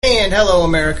And hello,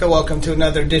 America. Welcome to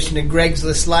another edition of Greg's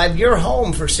List Live, your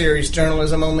home for serious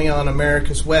journalism, only on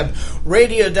America's Web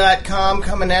Radio.com.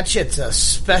 Coming at you. It's a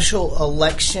special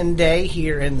election day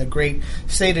here in the great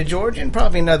state of Georgia and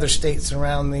probably in other states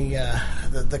around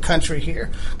the country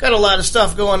here. Got a lot of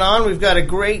stuff going on. We've got a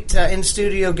great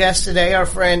in-studio guest today. Our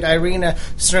friend Irina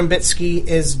Strembitsky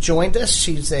is joined us.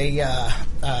 She's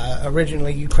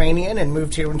originally Ukrainian and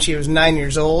moved here when she was 9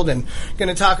 years old, and going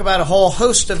to talk about a whole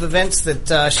host of events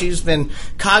that she's been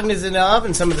cognizant of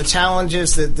and some of the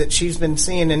challenges that she's been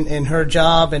seeing in her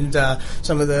job, and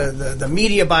some of the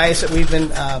media bias that we've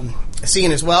been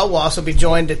seeing as well. We'll also be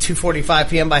joined at 2:45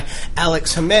 p.m. by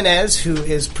Alex Jimenez, who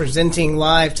is presenting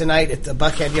live tonight at the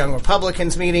Buckhead Young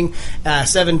Republicans meeting,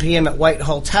 7 p.m. at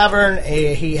Whitehall Tavern.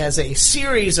 He has a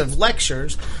series of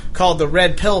lectures called the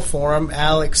Red Pill Forum.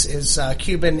 Alex is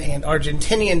Cuban and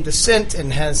Argentinian descent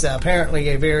and has apparently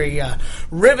a very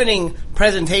riveting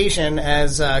presentation,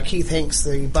 as Keith Hanks,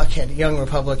 the Buckhead Young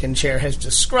Republican chair, has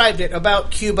described it, about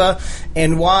Cuba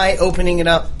and why opening it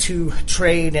up to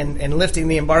trade and lifting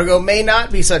the embargo may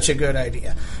not be such a good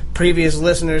idea. Previous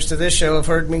listeners to this show have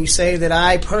heard me say that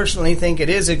I personally think it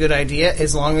is a good idea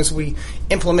as long as we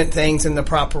implement things in the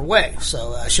proper way.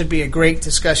 So it should be a great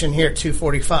discussion here at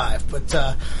 2:45.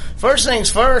 But first things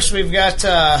first, we've got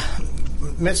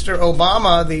Mr.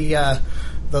 Obama,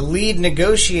 the lead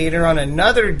negotiator on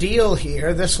another deal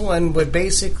here. This one would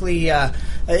basically,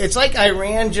 it's like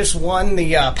Iran just won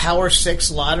the Power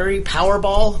 6 lottery,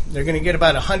 Powerball. They're going to get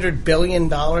about $100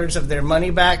 billion of their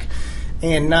money back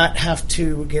and not have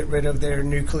to get rid of their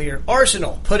nuclear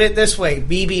arsenal. Put it this way,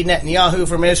 Bibi Netanyahu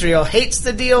from Israel hates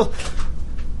the deal.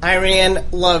 Iran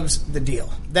loves the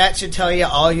deal. That should tell you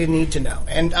all you need to know.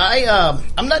 And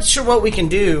I'm not sure what we can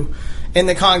do in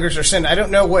the Congress or Senate. I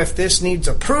don't know if this needs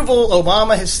approval.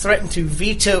 Obama has threatened to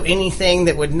veto anything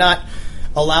that would not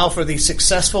allow for the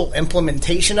successful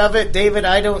implementation of it. David,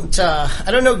 I don't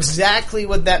know exactly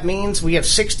what that means. We have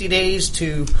 60 days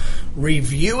to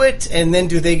review it, and then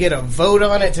do they get a vote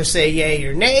on it to say yay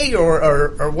or nay,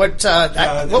 or what?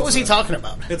 What was he talking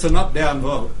about? It's an up-down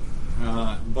vote,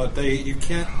 but you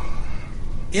can't.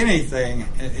 Anything,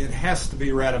 it has to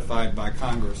be ratified by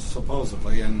Congress,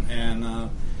 supposedly, and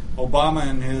Obama,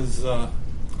 in his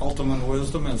ultimate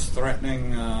wisdom, is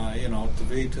threatening, to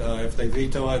veto. If they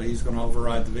veto it, he's going to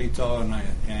override the veto,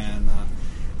 and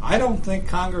I don't think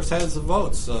Congress has the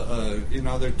votes. There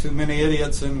are too many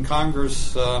idiots in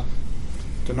Congress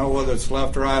to know whether it's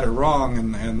left, right, or wrong,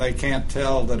 and they can't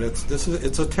tell that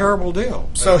it's a terrible deal.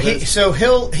 So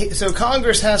so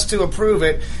Congress has to approve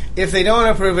it. If they don't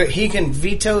approve it, he can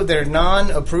veto their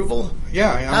non-approval.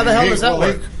 Yeah, how the hell does that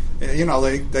work?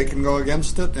 They can go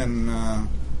against it, and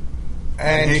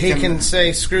he can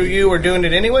say, "Screw you, we're doing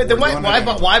it anyway." Then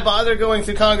why bother going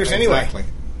through Congress anyway?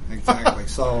 Exactly.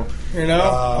 So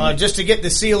just to get the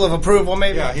seal of approval,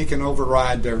 maybe. Yeah, he can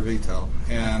override their veto,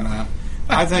 and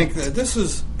I think that this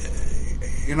is,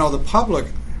 the public.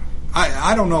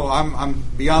 I don't know. I'm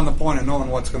beyond the point of knowing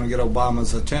what's going to get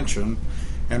Obama's attention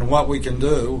and what we can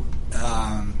do.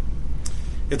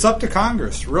 It's up to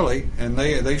Congress, really, and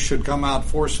they should come out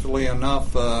forcefully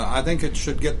enough. I think it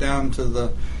should get down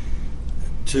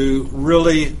to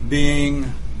really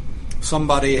being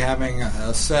somebody having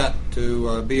a set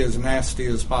to be as nasty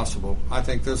as possible. I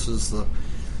think this is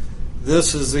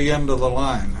the end of the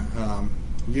line.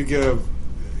 You give,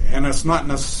 and it's not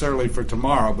necessarily for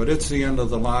tomorrow, but it's the end of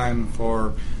the line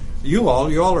for you all.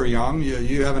 You all are young.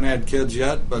 You haven't had kids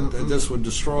yet, but this would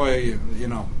destroy,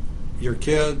 your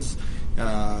kids.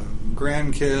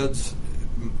 Grandkids,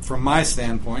 from my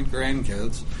standpoint,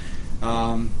 grandkids,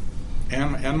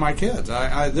 and my kids.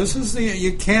 This is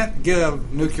you can't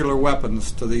give nuclear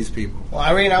weapons to these people. Well,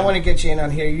 Irene, I want to get you in on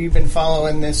here. You've been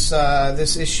following this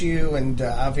issue, and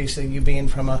obviously you being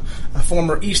from a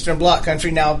former Eastern Bloc country,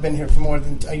 now been here for more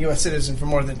than a U.S. citizen for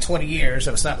more than 20 years,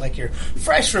 so it's not like you're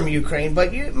fresh from Ukraine,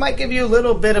 but it might give you a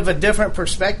little bit of a different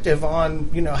perspective on,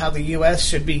 how the U.S.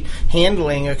 should be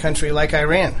handling a country like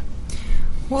Iran.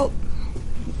 Well,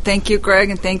 thank you, Greg,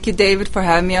 and thank you, David, for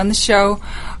having me on the show.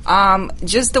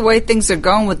 Just the way things are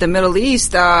going with the Middle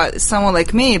East, someone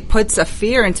like me puts a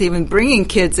fear into even bringing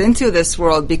kids into this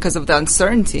world because of the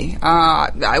uncertainty.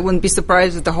 I wouldn't be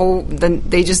surprised if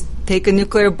they just take a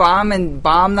nuclear bomb and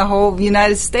bomb the whole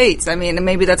United States. I mean,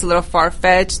 maybe that's a little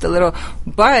far-fetched,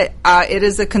 but it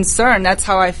is a concern. That's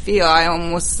how I feel. I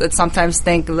almost sometimes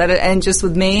think, let it end just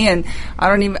with me, and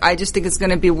I just think it's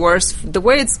going to be worse. The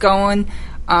way it's going,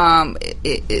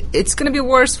 it's going to be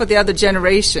worse for the other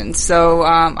generation. So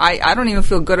I don't even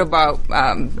feel good about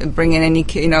bringing any,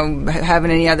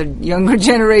 having any other younger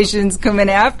generations coming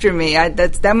after me.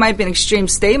 That might be an extreme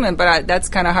statement, but that's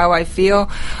kind of how I feel.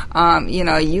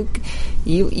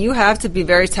 You have to be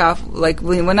very tough. Like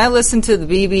when I listen to the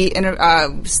Bibi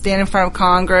stand in front of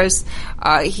Congress,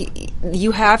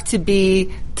 you have to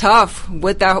be tough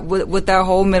with that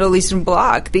whole Middle Eastern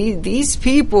bloc. These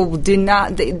people do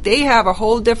not. They have a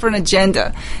whole different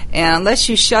agenda, and unless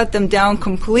you shut them down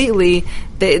completely,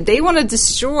 they want to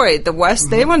destroy the West.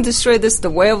 Mm-hmm. They want to destroy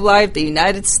the way of life, the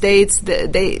United States.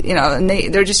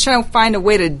 They're just trying to find a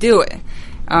way to do it.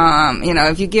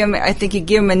 If you give them, I think you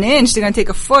give them an inch, they're going to take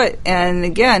a foot. And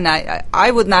again,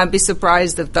 I would not be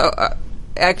surprised if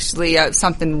actually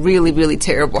something really, really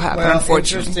terrible happened. Well,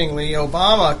 unfortunately, interestingly,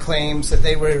 Obama claims that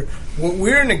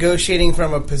we're negotiating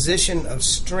from a position of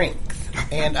strength.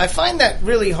 And I find that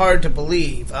really hard to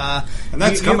believe. And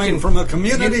that's coming from a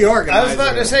community organizer. I was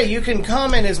about to say, you can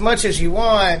comment as much as you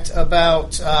want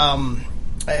about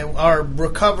our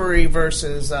recovery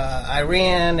versus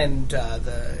Iran and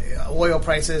the oil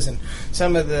prices and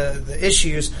some of the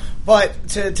issues, but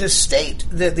to state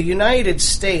that the United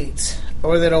States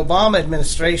or that Obama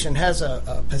administration has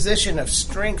a position of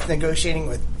strength negotiating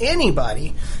with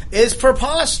anybody is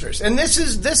preposterous. And this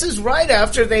is right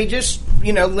after they just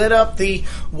lit up the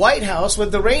White House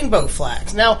with the rainbow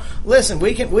flags. Now, listen,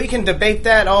 we can debate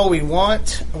that all we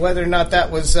want, whether or not that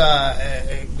was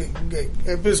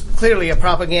it was clearly a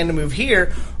propaganda move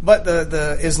here. But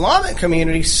the Islamic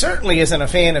community certainly isn't a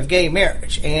fan of gay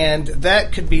marriage, and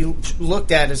that could be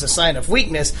looked at as a sign of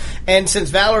weakness. And since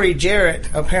Valerie Jarrett,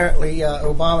 apparently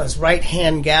Obama's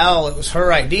right-hand gal, it was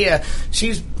her idea,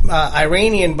 she's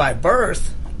Iranian by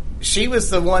birth, she was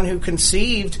the one who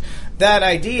conceived that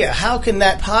idea. How can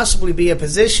that possibly be a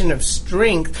position of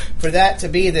strength for that to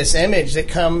be this image that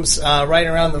comes right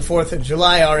around the 4th of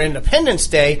July, our Independence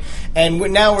Day, and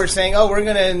now we're saying, we're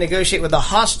going to negotiate with a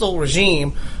hostile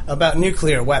regime about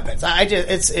nuclear weapons.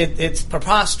 It's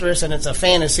preposterous, and it's a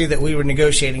fantasy that we were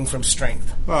negotiating from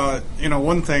strength. Well,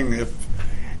 one thing,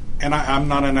 I'm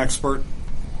not an expert,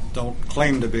 don't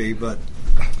claim to be, but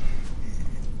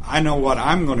I know what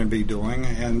I'm going to be doing,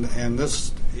 and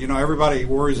this, everybody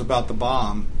worries about the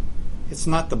bomb. It's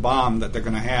not the bomb that they're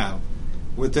going to have.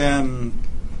 Within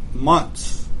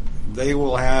months, they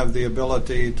will have the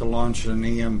ability to launch an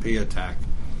EMP attack.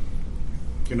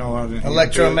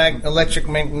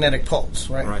 Electromagnetic pulse,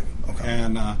 right? Right. Okay.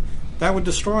 And that would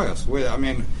destroy us.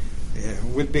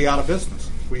 We'd be out of business.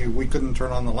 We couldn't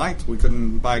turn on the lights. We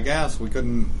couldn't buy gas. We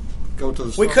couldn't go to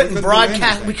the store. We couldn't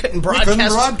broadcast on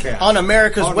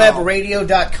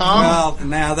AmericasWebRadio.com. Well,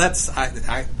 now that's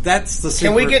the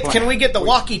secret plan. Can we get the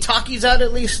walkie-talkies out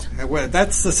at least? Well,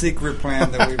 that's the secret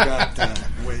plan that we've got.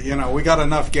 We got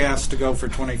enough gas to go for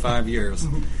 25 years.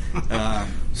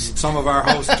 Some of our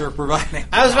hosts are providing.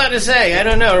 I was about to say, I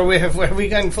don't know. Have we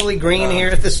gotten fully green here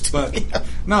at this studio? But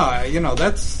no,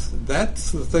 that's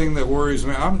the thing that worries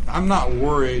me. I'm not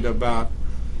worried about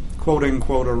quote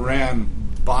unquote Iran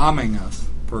bombing us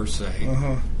per se,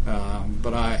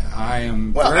 but I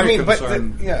am very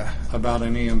concerned about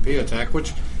an EMP attack,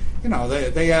 which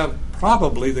they have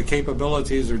probably the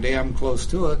capabilities are damn close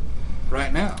to it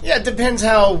right now. Yeah, it depends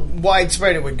how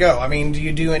widespread it would go. I mean, do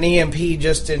you do an EMP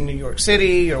just in New York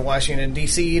City or Washington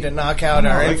D.C. to knock out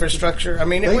our infrastructure? I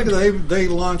mean, they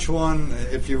launch one.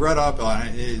 If you read up on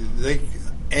it,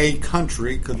 a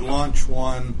country could launch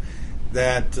one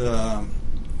that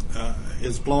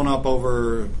is blown up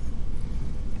over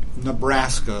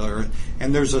Nebraska,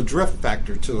 and there's a drift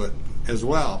factor to it as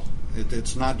well.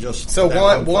 It's not just so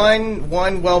one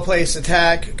well-placed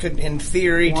attack could, in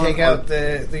theory, take out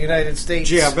the United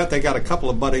States. Yeah, I bet they got a couple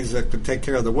of buddies that could take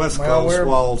care of the West Coast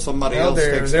while somebody else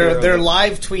takes care of They're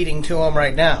live tweeting to them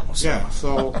right now. So. Yeah,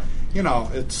 so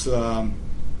it's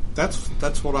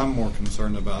that's what I'm more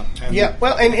concerned about. And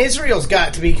and Israel's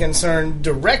got to be concerned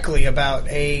directly about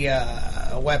a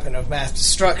weapon of mass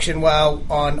destruction, while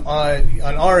on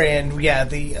our end,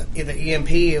 the EMP,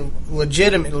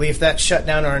 legitimately, if that shut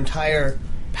down our entire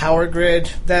power grid,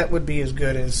 that would be as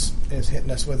good as hitting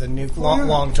us with a nuke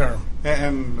long term.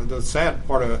 And the sad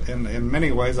part of it, in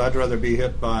many ways, I'd rather be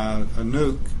hit by a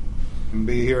nuke and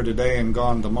be here today and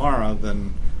gone tomorrow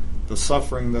than the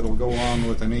suffering that'll go on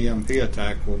with an EMP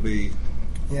attack will be.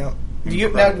 Yeah.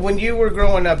 Now, when you were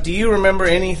growing up, do you remember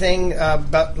anything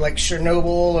about like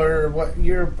Chernobyl or what?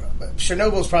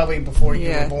 Chernobyl's probably before you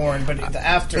were born, but the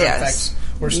after effects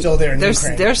were still there in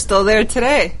Ukraine. They're still there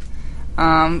today.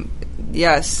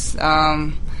 Yes.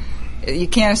 you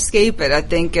can't escape it. I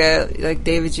think, like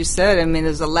David, you said, I mean,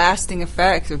 there's a lasting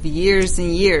effect of years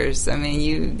and years. I mean,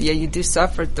 you do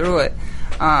suffer through it.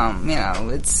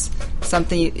 It's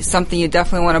something you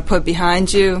definitely want to put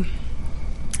behind you.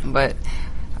 But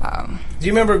do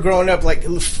you remember growing up, like,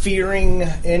 fearing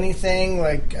anything?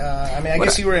 Like, I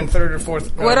guess you were in third or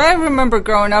fourth grade. What I remember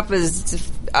growing up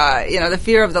is, the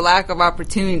fear of the lack of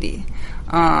opportunity.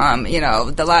 You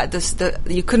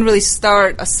couldn't really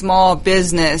start a small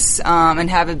business and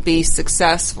have it be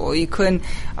successful. You couldn't,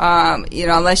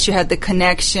 unless you had the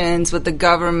connections with the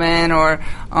government or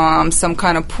some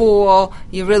kind of pool,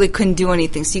 you really couldn't do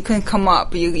anything. So you couldn't come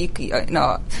up. You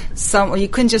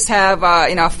couldn't just have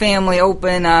a family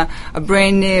open a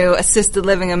brand new assisted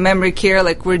living and memory care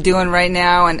like we're doing right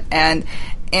now, and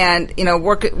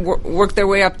work their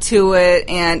way up to it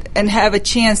and have a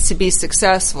chance to be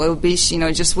successful. It would be,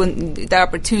 the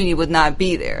opportunity would not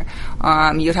be there.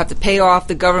 You'd have to pay off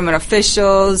the government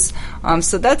officials.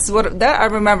 So that I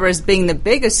remember as being the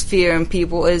biggest fear in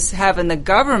people, is having the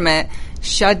government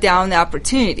shut down the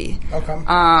opportunity. Okay.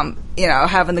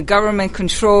 Having the government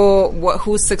control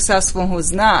who's successful and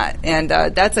who's not. And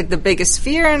that's like the biggest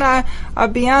fear. And I'll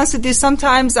be honest with you,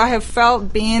 sometimes I have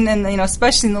felt being in,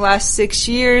 especially in the last 6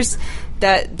 years,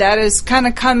 that has kind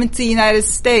of come into the United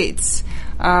States.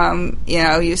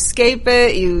 You escape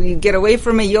it, you get away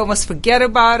from it, you almost forget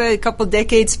about it. A couple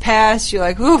decades pass, you're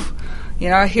like, ooh,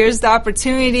 here's the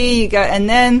opportunity, and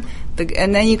then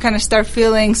you kind of start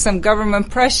feeling some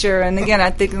government pressure. And again, I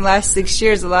think in the last 6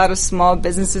 years, a lot of small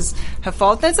businesses have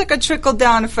fallen. That's like a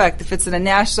trickle-down effect. If it's in a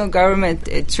national government,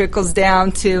 it trickles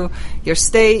down to your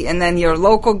state and then your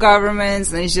local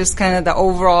governments, and it's just kind of the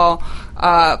overall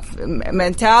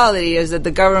mentality is that the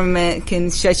government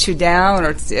can shut you down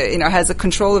or has a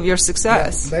control of your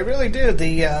success. Yeah, they really do.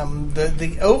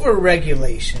 The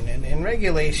over-regulation and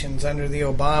regulations under the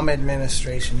Obama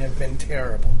administration have been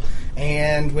terrible.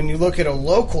 And when you look at a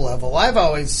local level, I've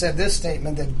always said this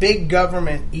statement, that big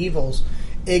government evils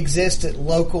exist at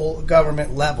local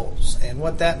government levels. And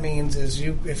what that means is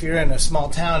if you're in a small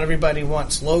town, everybody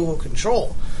wants local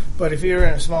control. But if you're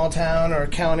in a small town or a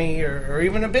county or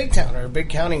even a big town or a big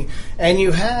county, and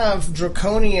you have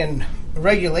draconian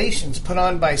regulations put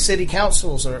on by city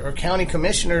councils or county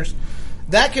commissioners,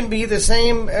 that can be the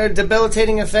same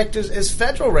debilitating effect as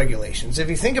federal regulations. If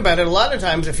you think about it, a lot of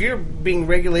times if you're being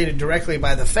regulated directly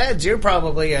by the feds, you're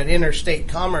probably at interstate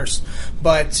commerce.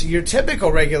 But your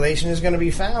typical regulation is going to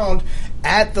be found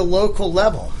at the local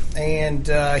level. And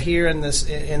here in the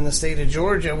state of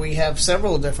Georgia, we have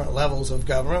several different levels of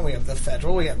government. We have the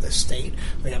federal, we have the state,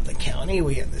 we have the county,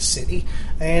 we have the city,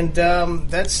 and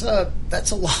that's a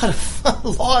lot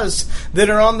of laws that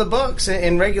are on the books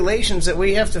and regulations that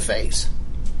we have to face.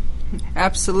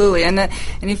 Absolutely, and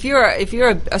if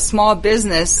you're a small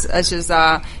business, such as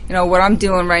what I'm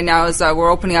doing right now is we're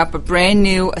opening up a brand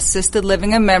new assisted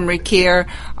living and memory care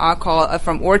called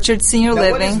from Orchard Senior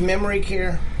Living. What is memory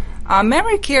care?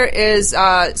 Memory care is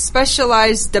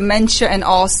specialized dementia and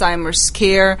Alzheimer's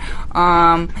care.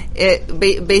 It's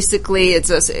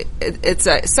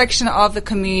a section of the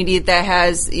community that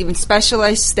has even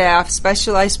specialized staff,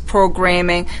 specialized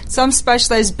programming, some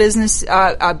specialized business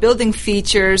building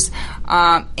features,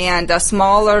 and a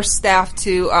smaller staff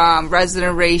to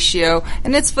resident ratio.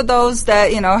 And it's for those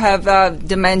that have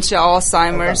dementia,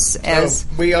 Alzheimer's. Okay. So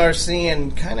we are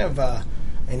seeing kind of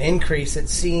an increase, it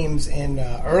seems, in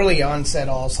early onset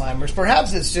Alzheimer's.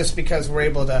 Perhaps it's just because we're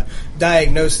able to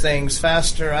diagnose things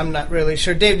faster. I'm not really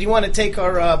sure. Dave, do you want to take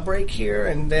our break here,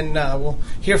 and then we'll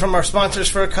hear from our sponsors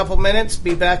for a couple minutes?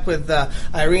 Be back with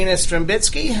Irina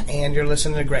Strembitsky, and you're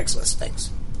listening to Greg's List. Thanks.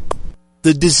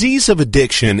 The disease of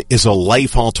addiction is a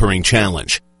life-altering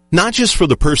challenge, not just for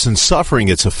the person suffering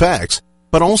its effects,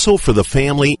 but also for the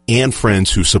family and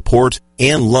friends who support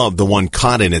and love the one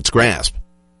caught in its grasp.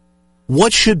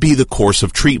 What should be the course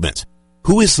of treatment?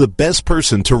 Who is the best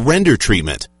person to render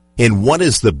treatment? And what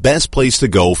is the best place to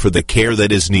go for the care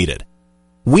that is needed?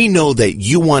 We know that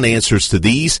you want answers to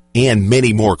these and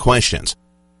many more questions.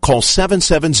 Call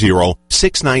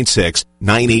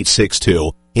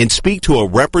 770-696-9862 and speak to a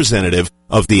representative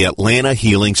of the Atlanta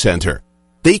Healing Center.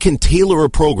 They can tailor a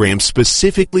program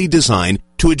specifically designed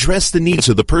to address the needs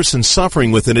of the person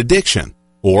suffering with an addiction,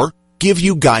 or give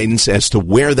you guidance as to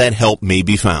where that help may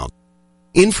be found.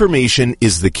 Information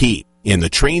is the key, and the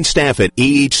trained staff at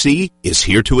AHC is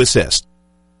here to assist.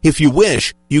 If you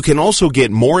wish, you can also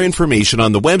get more information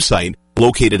on the website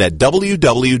located at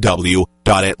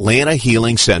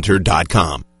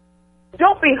www.atlantahealingcenter.com.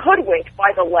 Don't be hoodwinked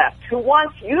by the left, who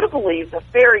wants you to believe the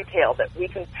fairy tale that we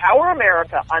can power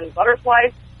America on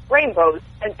butterflies, rainbows,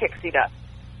 and pixie dust.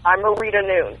 I'm Marita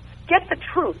Noon. Get the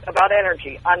truth about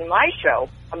energy on my show,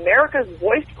 America's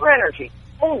Voice for Energy,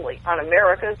 only on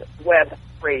America's Web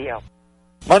Radio.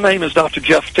 My name is Dr.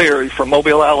 Jeff Terry from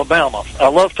Mobile, Alabama. I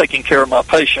love taking care of my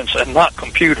patients and not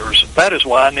computers. That is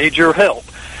why I need your help.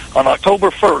 On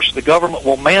October 1st, the government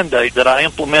will mandate that I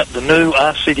implement the new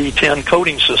ICD-10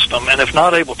 coding system, and if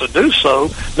not able to do so,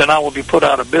 then I will be put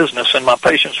out of business, and my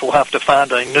patients will have to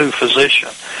find a new physician.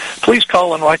 Please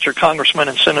call and write your congressmen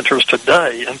and senators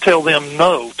today and tell them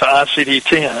no to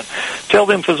ICD-10. Tell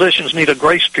them physicians need a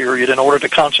grace period in order to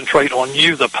concentrate on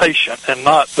you, the patient, and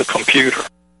not the computer.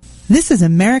 This is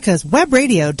America's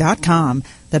Webradio.com,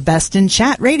 the best in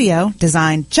chat radio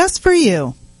designed just for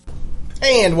you.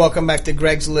 And welcome back to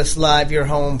Greg's List Live, your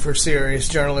home for serious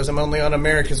journalism, only on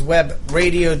America's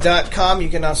Webradio.com. You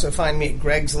can also find me at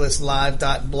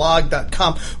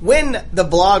gregslistlive.blog.com when the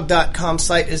blog.com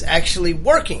site is actually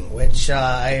working, which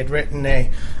I had written a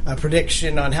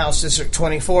prediction on House District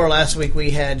 24. Last week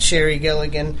we had Sherry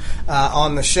Gilligan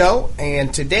on the show,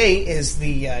 and today is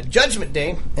the Judgment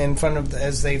Day in front of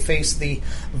as they face the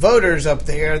voters up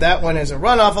there. That one is a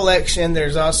runoff election.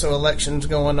 There's also elections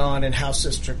going on in House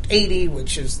District 80,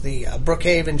 which is the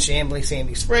Brookhaven, Chamblee,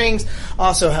 Sandy Springs.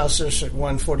 Also House District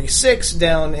 146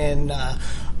 down in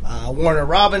Warner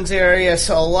Robins area.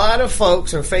 So a lot of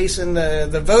folks are facing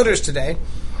the voters today.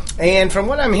 And from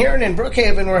what I'm hearing in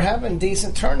Brookhaven, we're having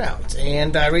decent turnout.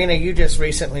 And Irina, you just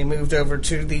recently moved over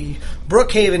to the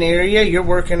Brookhaven area. You're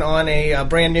working on a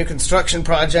brand new construction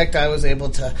project. I was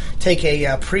able to take a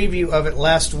preview of it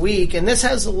last week. And this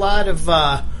has a lot of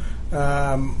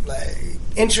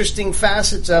interesting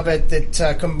facets of it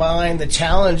that combine the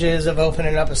challenges of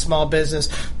opening up a small business,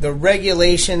 the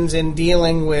regulations in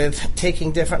dealing with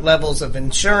taking different levels of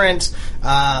insurance,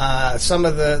 some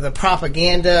of the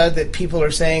propaganda that people are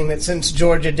saying that since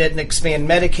Georgia didn't expand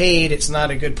Medicaid, it's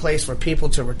not a good place for people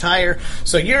to retire.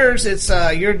 So yours, it's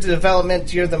your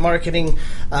development, you're the marketing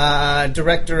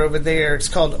director over there. It's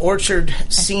called Orchard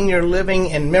Senior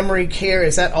Living and Memory Care.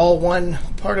 Is that all one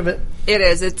part of it? It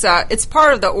is. It's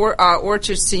part of the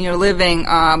Orchard Senior Living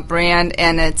brand,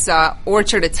 and it's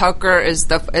Orchard at Tucker is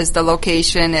the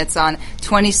location. It's on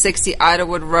 2060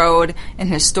 Idlewood Road in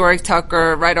historic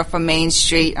Tucker, right off of Main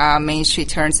Street. Main Street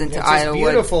turns into Idlewood. It's a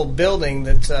beautiful building.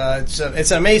 That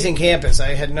it's an amazing campus.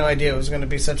 I had no idea it was going to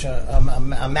be such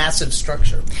a massive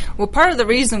structure. Well, part of the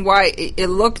reason why it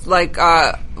looked like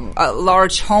a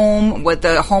large home with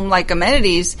the home-like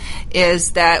amenities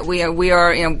is that we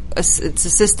are it's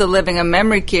assisted living and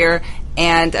memory care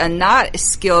and not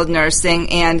skilled nursing,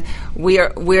 and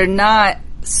we're not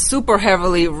super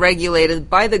heavily regulated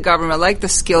by the government like the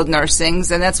skilled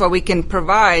nursings, and that's why we can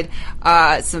provide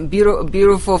some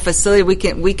beautiful facility. We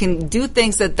can do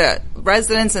things that the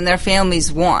residents and their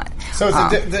families want. So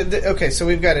okay, so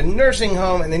we've got a nursing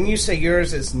home, and then you say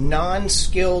yours is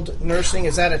non-skilled nursing.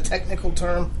 Is that a technical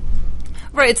term?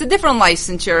 Right, it's a different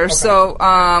licensure. Okay. So,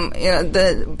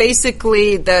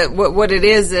 what it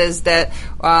is that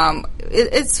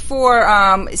it's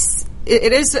for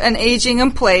it is an aging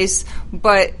in place,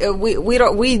 but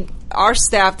our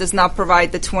staff does not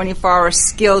provide the 24-hour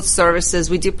skilled services.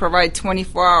 We do provide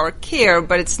 24-hour care,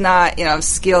 but it's not,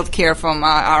 skilled care from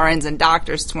RNs and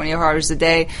doctors 24 hours a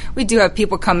day. We do have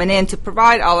people coming in to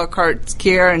provide a la carte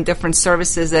care and different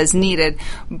services as needed,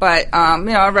 but,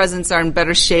 our residents are in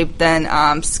better shape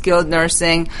than skilled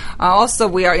nursing. Also,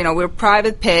 we're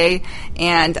private pay,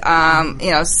 and,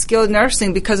 skilled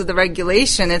nursing, because of the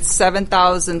regulation, it's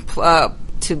 $7,000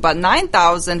 to about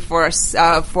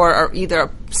 $9,000 for either a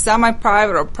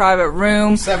semi-private or private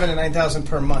room. $7,000 to $9,000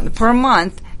 per month. Per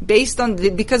month,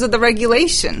 because of the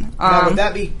regulation. Now, would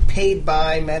that be paid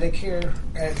by Medicare?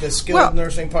 The skilled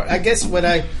nursing part. I guess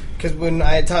because when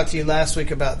I had talked to you last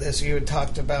week about this, you had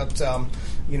talked about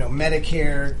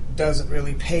Medicare doesn't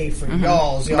really pay for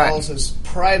y'all's. Y'all's is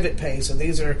private pay. So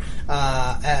these are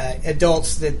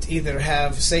adults that either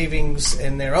have savings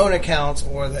in their own accounts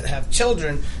or that have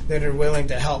children that are willing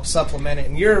to help supplement it.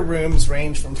 And your rooms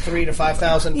range from $3,000 to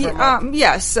 $5,000 per month.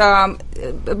 Yes, about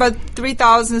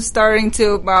 $3,000 starting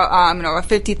to about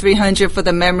 $5,300 for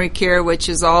the memory care, which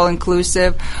is all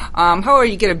inclusive. However,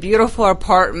 you get a beautiful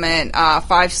apartment,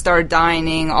 5-star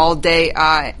dining, all day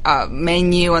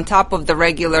menu on top of the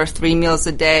regular 3 meals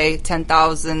a day.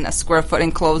 10,000 square foot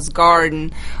enclosed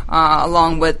garden,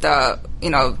 along with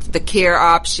the care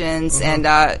options and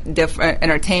different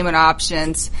entertainment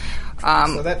options.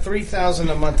 So that $3,000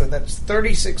 a month, that's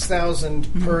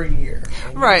 $36,000 per year,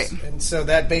 right? And so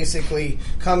that basically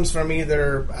comes from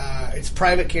either it's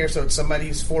private care, so it's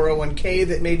somebody's 401k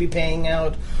that may be paying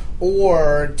out,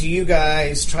 or do you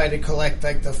guys try to collect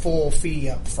like the full fee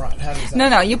up front? How does that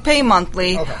No, you pay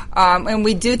monthly. Okay. And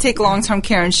we do take long-term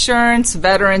care insurance,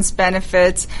 veterans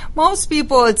benefits. Most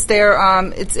people, it's their,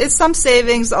 it's some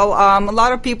savings. A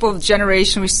lot of people of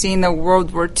generation, we've seen the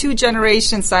World War II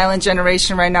generation, silent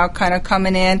generation right now kind of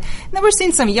coming in. And then we're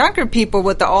seeing some younger people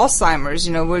with the Alzheimer's.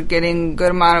 We're getting a good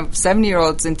amount of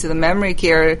 70-year-olds into the memory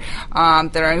care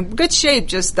that are in good shape,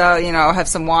 just, have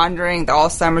some wandering. The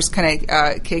Alzheimer's kind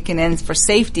of kicking in for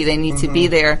safety. They need to be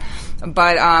there.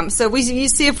 But so you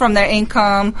see it from their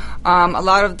income. A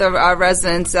lot of the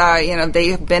residents,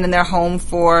 they've been in their home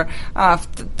for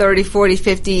 30, 40,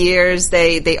 50 years.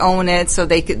 They own it, so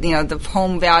they could, the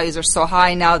home values are so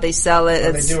high now. They sell it.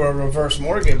 Or they do a reverse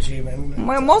mortgage even.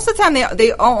 Well, most of the time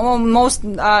they own,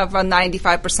 about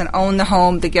 95% own the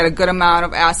home. They get a good amount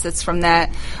of assets from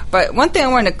that. But one thing I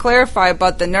wanted to clarify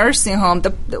about the nursing home,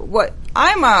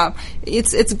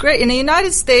 it's great in the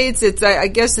United States. I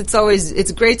guess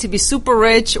it's great to be super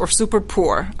rich or super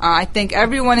poor. I think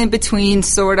everyone in between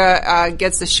sort of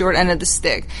gets the short end of the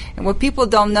stick. And what people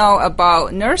don't know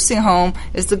about nursing home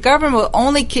is the government will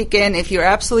only kick in if you're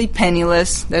absolutely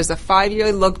penniless. There's a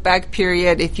 5-year look back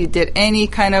period. If you did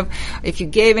if you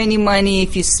gave any money,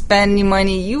 if you spend any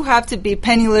money, you have to be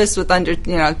penniless with under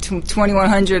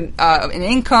 $2,100 in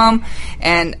income,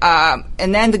 and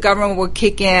then the government will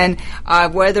kick in.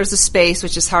 Where there's a space,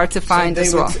 which is hard to find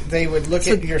as well. They would look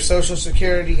at your Social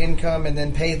Security income and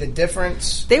then pay the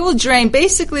difference? They will drain.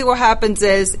 Basically what happens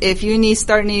is if you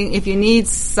need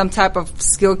some type of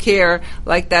skilled care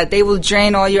like that, they will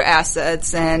drain all your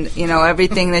assets and,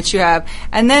 everything that you have.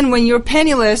 And then when you're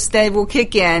penniless, they will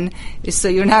kick in so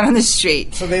you're not on the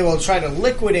street. So they will try to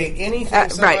liquidate anything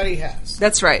somebody has.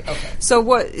 That's right. Okay.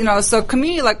 So so a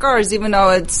community like ours, even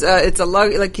though it's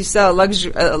like you said,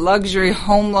 a luxury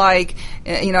home-like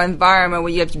environment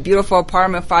where you have beautiful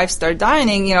apartment, 5-star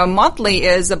dining, monthly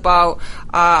is about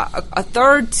a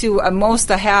third to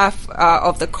most a half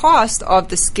of the cost of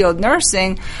the skilled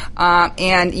nursing,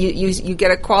 and you get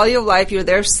a quality of life. You're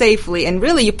there safely, and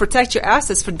really you protect your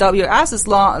assets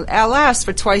last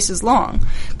for twice as long.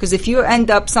 Because if you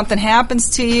something happens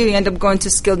to you, you end up going to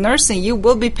skilled nursing, you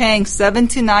will be paying $7,000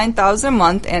 to $9,000 a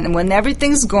month, and when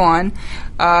everything's gone.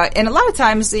 And a lot of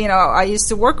times, I used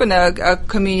to work with a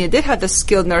community that did have the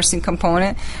skilled nursing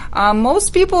component.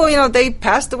 Most people, they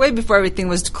passed away before everything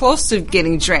was close to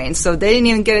getting drained, so they didn't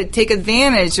even take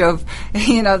advantage of,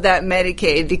 that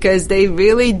Medicaid, because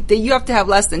you have to have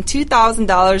less than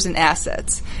 $2,000 in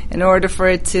assets in order for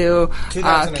it to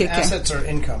kick in. Assets or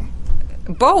income?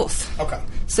 Both. Okay.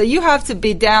 So you have to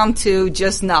be down to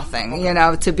just nothing,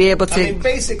 to be able to.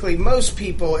 Basically, most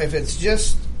people, if it's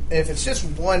just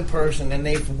one person and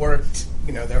they've worked,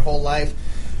 their whole life,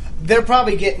 they're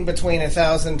probably getting between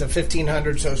 1,000 to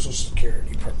 1,500 Social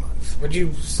Security per month. Would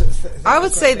you? I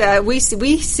would say that we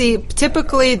see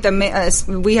typically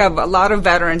we have a lot of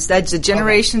veterans. That's the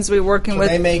generations we're working with.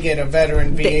 They may get a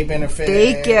veteran VA benefit.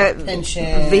 They get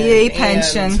pension, VA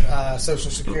pension, and,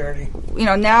 Social Security.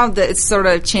 Now that it's sort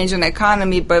of changing the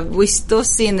economy, but we still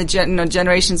see in the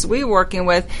generations we're working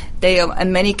with, they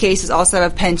in many cases also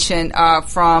have a pension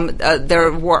from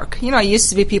their work. It used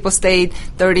to be people stayed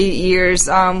 30 years,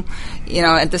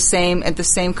 at the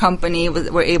same company,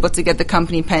 were able to get the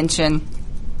company pension.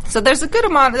 So there's a good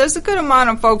amount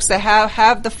of folks that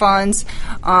have the funds.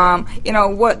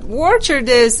 What Orchard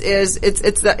is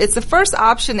it's the first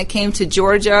option that came to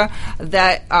Georgia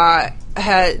that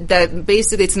that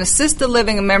basically it's an assisted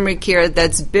living and memory care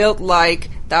that's built like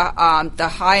the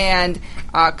high-end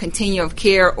continuum of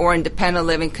care or independent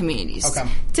living communities. Okay.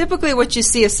 Typically what you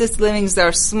see, assisted livings,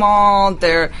 they're small,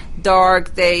 they're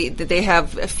dark, they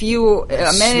have a few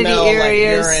amenity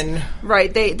areas. Like urine.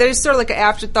 Right. They're sort of like an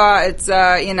afterthought. It's,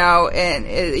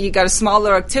 and you got a small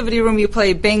little activity room, you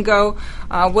play bingo.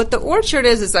 What the Orchard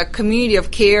is a community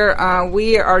of care.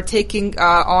 We are taking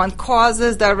on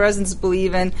causes that residents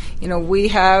believe in. We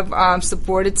have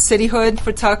supported cityhood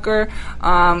for Tucker.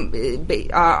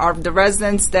 The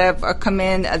residents that have come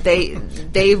in,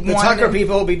 the Tucker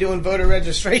people will be doing voter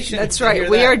registration. That's right.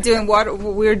 We're doing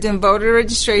voter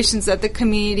registrations at the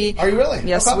community. Are you really?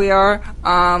 Yes, okay. We are.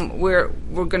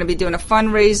 We're going to be doing a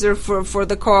fundraiser for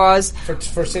the cause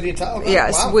for City of Tucker.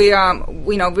 Yes, wow.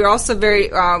 We're also very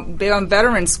big on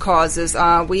veterans causes.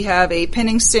 We have a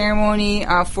pinning ceremony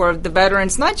for the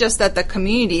veterans, not just at the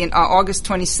community on August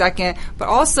 22nd, but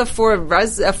also for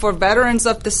veterans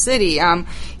of the city.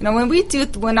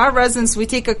 When our residents we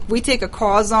take a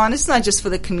cause on, it's not just for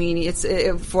the community. It's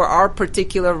for our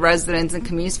particular residents and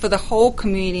communities, for the whole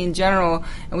community in general.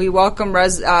 And we welcome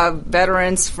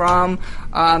veterans from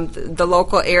the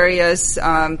local areas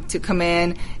to come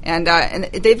in. And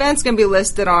the event's going to be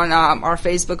listed on our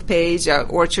Facebook page,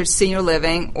 Orchard Senior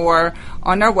Living, or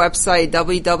on our website,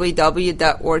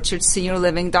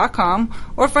 www.orchardseniorliving.com.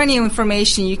 Or for any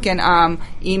information, you can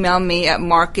email me at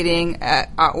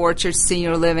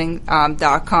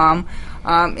marketing@orchardseniorliving.com.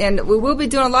 And we will be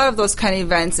doing a lot of those kind of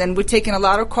events, and we're taking a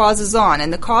lot of causes on.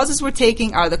 And the causes we're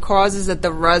taking are the causes that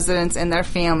the residents and their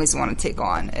families want to take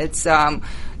on. It's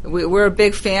we're a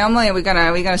big family, and we're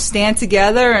gonna stand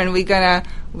together, and we're gonna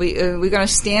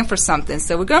stand for something.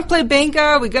 So we're gonna play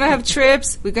bingo, we're gonna have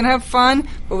trips, we're gonna have fun,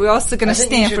 but we're also gonna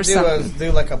stand for something.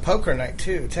 Do like a poker night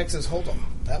too, Texas Hold'em.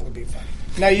 That would be fun.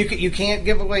 Now, you can't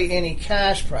give away any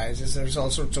cash prizes. There's all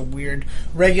sorts of weird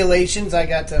regulations. I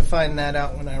got to find that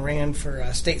out when I ran for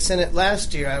state senate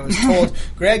last year. I was told,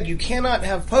 Greg, you cannot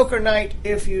have poker night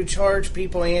if you charge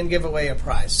people and give away a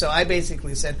prize. So I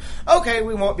basically said, okay,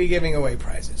 we won't be giving away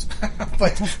prizes.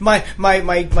 But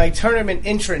my tournament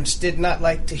entrance did not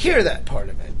like to hear that part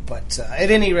of it. But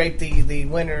at any rate, the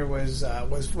winner was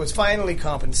finally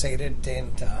compensated,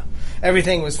 and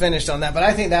everything was finished on that. But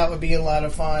I think that would be a lot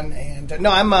of fun. And no,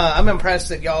 I'm impressed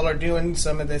that y'all are doing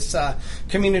some of this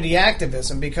community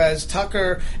activism, because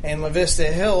Tucker and La Vista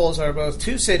Hills are both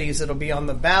two cities that'll be on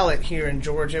the ballot here in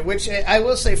Georgia. Which I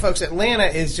will say, folks, Atlanta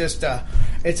is just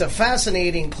it's a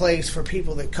fascinating place for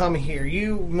people that come here.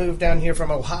 You moved down here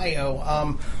from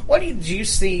Ohio. What do you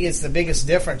see as the biggest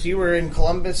difference? You were in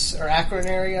Columbus or Akron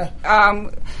area?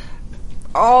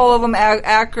 All of them,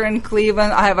 Akron,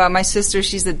 Cleveland. I have my sister,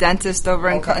 she's a dentist over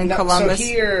in Columbus. So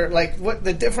here, what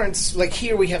the difference,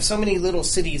 here we have so many little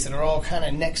cities that are all kind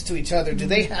of next to each other. Do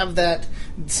they have that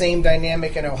same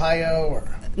dynamic in Ohio?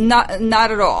 Or? Not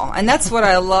at all. And that's what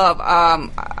I love.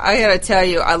 I got to tell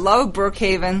you, I love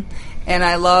Brookhaven. And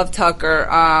I love Tucker.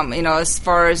 As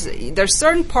far as there's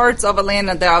certain parts of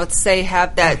Atlanta that I would say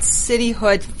have that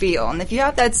cityhood feel, and if you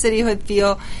have that cityhood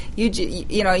feel,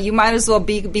 you might as well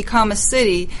become a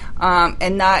city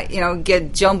and not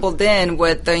get jumbled in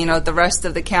with the rest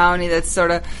of the county. That's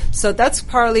so that's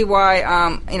partly why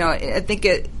I think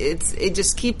it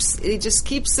just keeps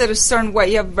it a certain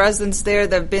way. You have residents there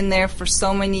that have been there for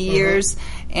so many years.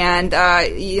 And,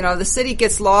 the city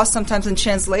gets lost sometimes in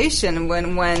translation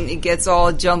when it gets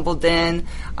all jumbled in.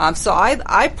 So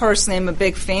I personally am a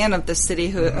big fan of the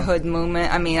cityhood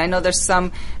movement. I mean, I know there's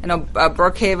some,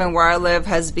 Brookhaven, where I live,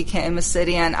 has become a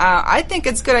city, and I think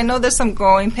it's good. I know there's some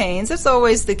growing pains. That's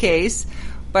always the case.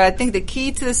 But I think the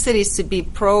key to the city is to be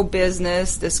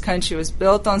pro-business. This country was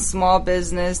built on small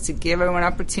business to give everyone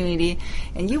opportunity.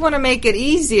 And you want to make it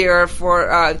easier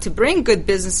to bring good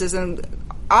businesses and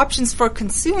options for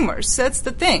consumers. That's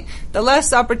the thing. The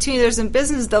less opportunity there's in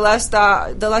business, the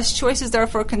less choices there are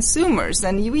for consumers.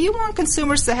 And you want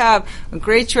consumers to have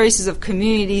great choices of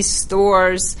communities,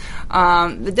 stores,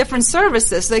 the different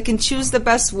services. So they can choose the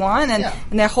best one, and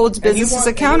that holds businesses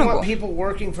accountable. You want people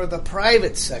working for the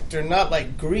private sector, not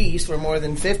like Greece, where more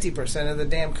than 50% of the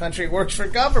damn country works for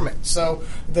government. So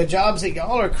the jobs that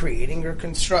y'all are creating are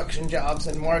construction jobs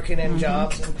and marketing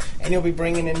jobs, and you'll be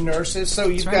bringing in nurses. So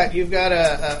you've got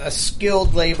a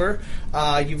skilled labor.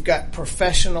 You've got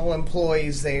professional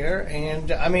employees there, and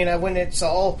when it's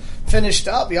all finished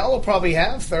up, y'all will probably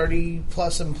have 30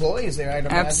 plus employees there, I'd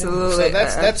imagine. Absolutely.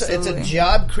 So it's a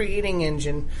job creating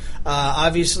engine.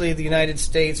 Obviously, the United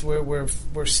States, we're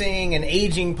seeing an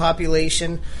aging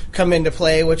population come into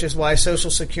play, which is why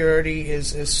Social Security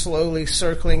is slowly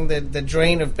circling the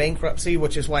drain of bankruptcy,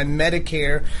 which is why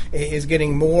Medicare is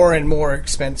getting more and more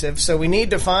expensive. So we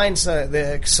need to find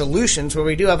the solutions where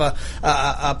we do have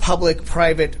a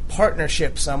public-private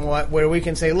partnership somewhat, where we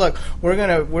can say, look, we're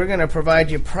gonna provide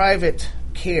you private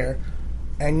care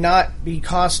and not be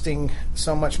costing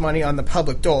so much money on the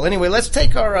public dole. Anyway, let's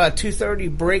take our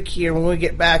 2:30 break here. When we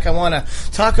get back, I want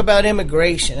to talk about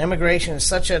immigration. Immigration is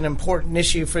such an important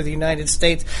issue for the United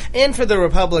States and for the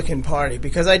Republican Party,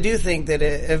 because I do think that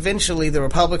eventually the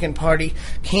Republican Party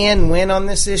can win on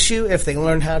this issue if they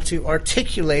learn how to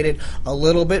articulate it a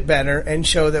little bit better and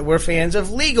show that we're fans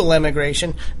of legal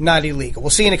immigration, not illegal.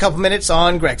 We'll see you in a couple minutes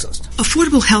on Greg's List.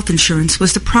 Affordable health insurance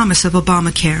was the promise of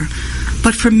Obamacare,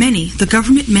 but for many, the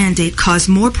government mandate caused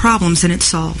more problems than it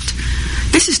solved.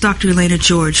 This is Dr. Elena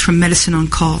George from Medicine on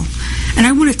Call, and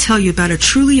I want to tell you about a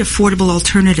truly affordable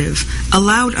alternative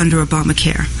allowed under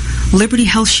Obamacare, Liberty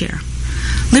HealthShare.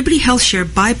 Liberty HealthShare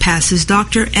bypasses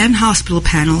doctor and hospital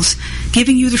panels,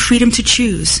 giving you the freedom to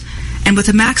choose. And with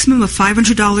a maximum of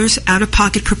 $500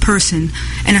 out-of-pocket per person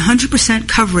and 100%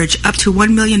 coverage up to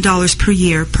 $1 million per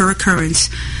year per occurrence,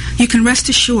 you can rest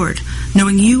assured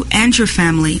knowing you and your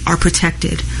family are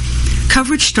protected.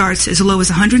 Coverage starts as low as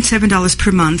 $107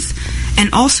 per month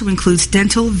and also includes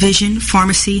dental, vision,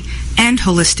 pharmacy, and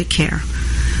holistic care.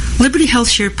 Liberty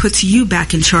HealthShare puts you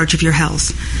back in charge of your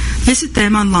health. Visit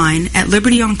them online at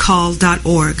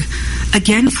libertyoncall.org.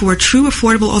 Again, for a true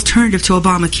affordable alternative to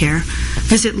Obamacare,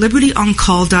 visit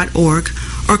libertyoncall.org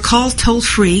or call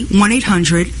toll-free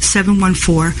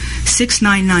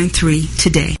 1-800-714-6993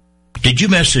 today. Did you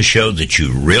miss a show that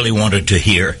you really wanted to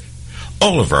hear?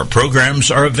 All of our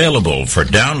programs are available for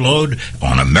download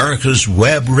on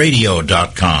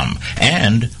americaswebradio.com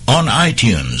and on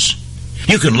iTunes.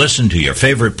 You can listen to your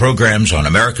favorite programs on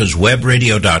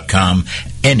americaswebradio.com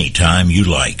anytime you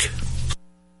like.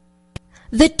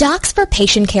 The Docs for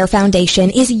Patient Care Foundation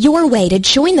is your way to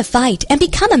join the fight and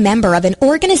become a member of an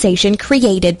organization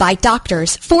created by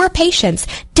doctors for patients,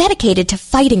 dedicated to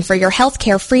fighting for your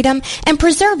healthcare freedom and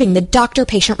preserving the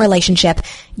doctor-patient relationship.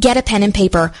 Get a pen and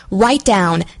paper. Write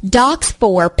down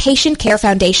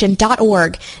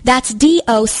docs4patientcarefoundation.org. That's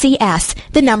DOCS,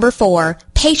 the number 4,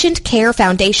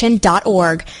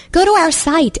 patientcarefoundation.org. Go to our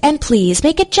site and please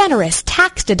make a generous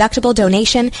tax-deductible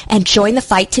donation and join the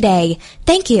fight today.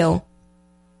 Thank you.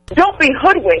 Don't be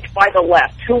hoodwinked by the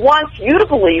left, who wants you to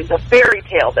believe the fairy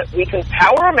tale that we can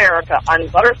power America on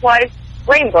butterflies,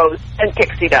 rainbows, and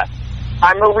pixie dust.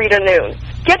 I'm Marita Noon.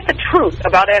 Get the truth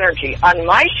about energy on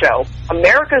my show,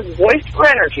 America's Voice for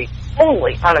Energy,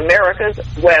 only on America's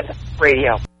Web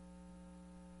Radio.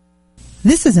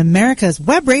 This is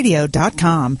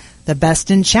americaswebradio.com, the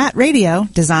best in chat radio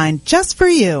designed just for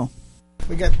you.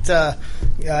 We got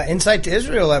Insight to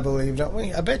Israel, I believe, don't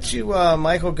we? I bet you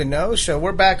Michael Gano's show.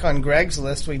 We're back on Greg's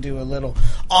List. We do a little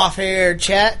off-air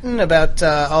chatting about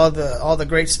all the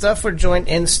great stuff. We're joined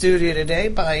in studio today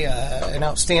by an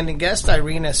outstanding guest,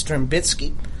 Irina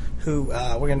Strembitsky, who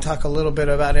we're going to talk a little bit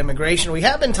about immigration. We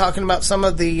have been talking about some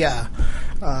of the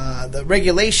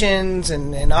regulations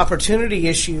and opportunity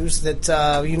issues that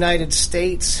the United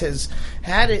States has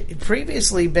had. It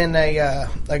previously been a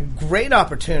great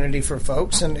opportunity for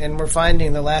folks, and we're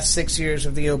finding the last 6 years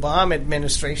of the Obama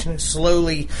administration has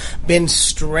slowly been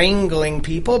strangling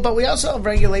people. But we also have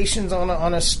regulations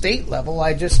on a state level.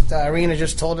 Irina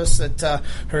just told us that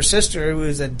her sister, who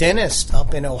is a dentist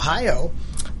up in Ohio,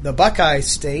 the Buckeye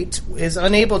State, is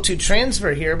unable to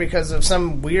transfer here because of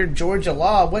some weird Georgia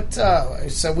law.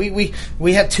 So we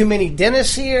have too many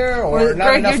dentists here, or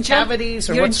not enough cavities,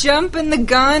 or you're jumping the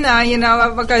gun.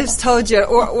 Like I just told you,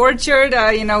 Orchard.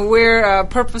 We're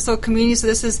purposeful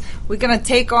community, so we're going to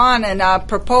take on and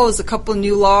propose a couple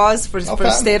new laws for the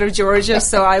state of Georgia.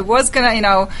 So I was going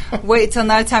to wait till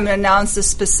another time to announce the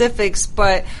specifics,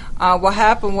 but. What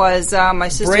happened was my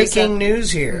sister's breaking news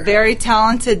here. Very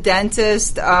talented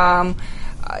dentist out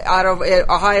of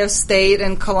Ohio State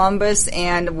in Columbus,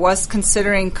 and was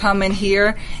considering coming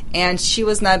here, and she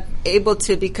was not able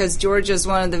to because Georgia is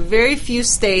one of the very few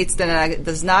states that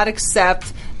does not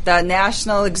accept the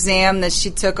national exam that she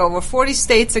took. Over 40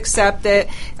 states accept it.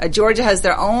 Georgia has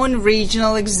their own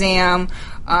regional exam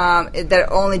that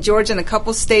only Georgia and a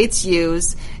couple states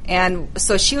use. And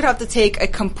so she would have to take a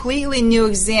completely new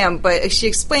exam. But she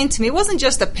explained to me it wasn't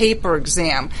just a paper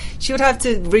exam. She would have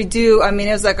to redo,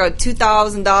 it was like a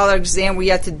 $2,000 exam where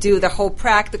you had to do the whole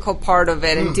practical part of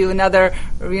it and do another,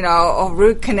 a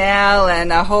root canal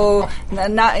and a whole,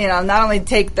 not only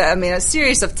take a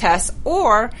series of tests,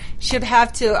 or she'd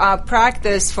have to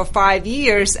practice for 5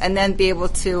 years and then be able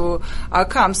to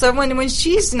come. So when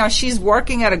she's, she's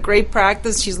working at a great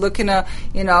practice, she's looking to,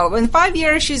 in 5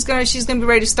 years she's gonna be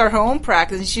ready to start her own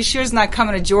practice. And she sure is not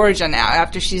coming to Georgia now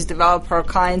after she's developed her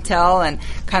clientele and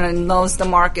kind of knows the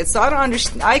market. So I don't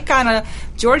understand.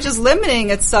 Georgia's limiting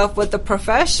itself with the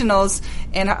professionals,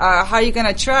 and how are you going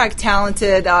to attract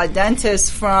talented dentists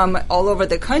from all over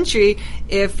the country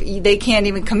if they can't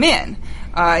even come in?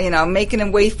 Making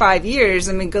them wait 5 years,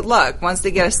 good luck. Once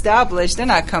they get established, they're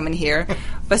not coming here.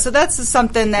 But so that's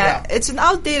something that it's an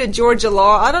outdated Georgia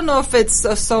law. I don't know if it's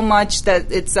so much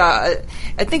that it's, I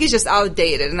think it's just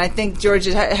outdated. And I think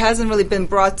Georgia hasn't really been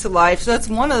brought to life. So that's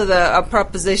one of the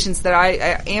propositions that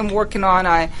I am working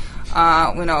on.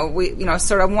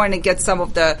 Sort of wanting to get some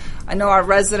of the, I know our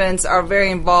residents are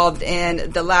very involved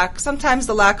in sometimes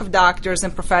the lack of doctors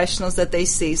and professionals that they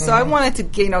see. So I wanted to,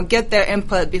 get their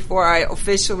input before I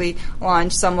officially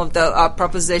launch some of the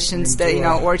propositions that,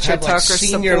 Orchard Tucker supports.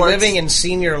 Senior living and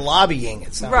senior lobbying,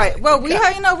 it sounds right. like. Well, we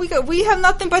have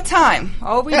nothing but time.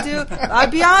 All we do, I'll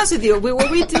be honest with you,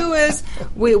 what we do is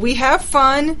we have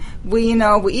fun. We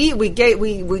eat, we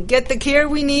get the care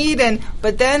we need,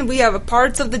 but then we have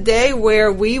parts of the day where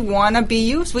we want to be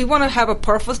used. We want to have a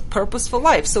purposeful purposeful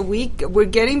life. So we're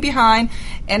getting behind,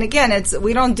 and again,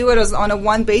 we don't do it as on a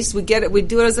one base. We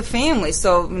do it as a family.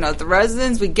 So the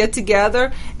residents, we get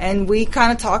together and we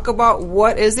kind of talk about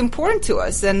what is important to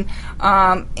us, and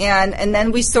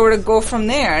then we sort of go from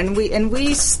there, and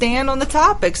we stand on the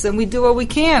topics, and we do what we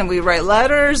can. We write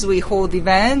letters, we hold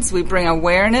events, we bring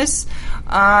awareness.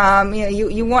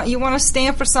 You want to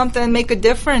stand for something and make a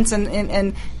difference,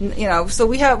 and so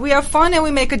we have fun and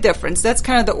we make a difference. That's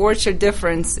kind of the Orchard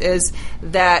difference, is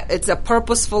that it's a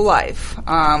purposeful life.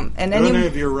 Do any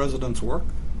of your residents work?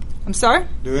 I'm sorry?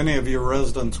 Do any of your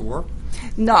residents work?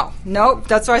 No.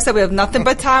 That's why I said we have nothing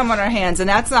but time on our hands, and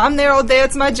I'm there all day.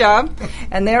 It's my job,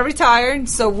 and they're retired,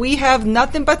 so we have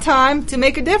nothing but time to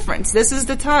make a difference. This is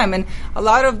the time, and a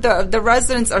lot of the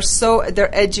residents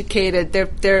they're educated.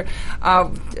 They're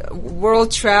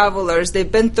world travelers.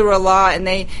 They've been through a lot, and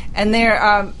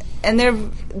they're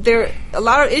a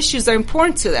lot of issues are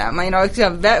important to them.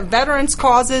 Veterans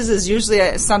causes is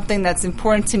usually something that's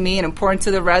important to me and important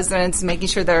to the residents, making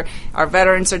sure our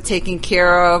veterans are taken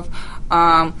care of.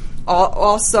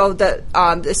 Also, that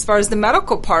as far as the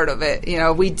medical part of it,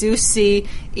 we do see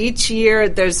each year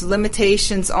there's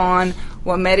limitations on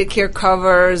what Medicare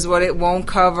covers, what it won't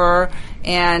cover,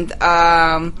 and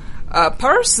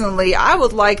personally, I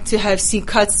would like to see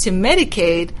cuts to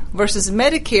Medicaid versus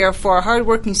Medicare for our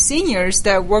hardworking seniors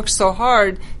that work so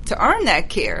hard to earn that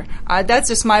care. That's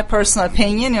just my personal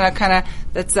opinion.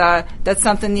 That's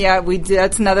something.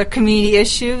 That's another community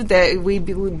issue that we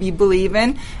believe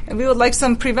in, and we would like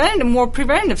some more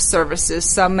preventative services,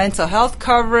 some mental health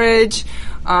coverage,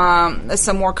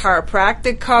 some more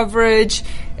chiropractic coverage.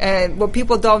 And what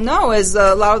people don't know is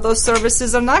a lot of those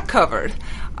services are not covered.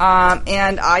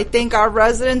 And I think our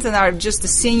residents and just the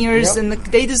seniors, and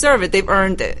they deserve it. They've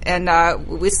earned it. And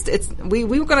we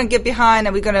were going to get behind,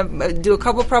 and we're going to do a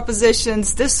couple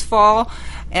propositions this fall,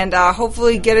 and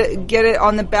hopefully get it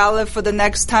on the ballot for the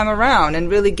next time around,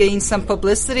 and really gain some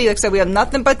publicity. Like I said, we have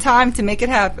nothing but time to make it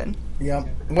happen. Yeah.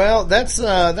 Well, that's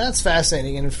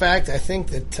fascinating. And in fact, I think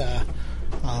that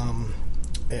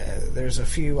there's a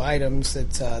few items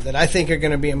that I think are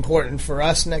going to be important for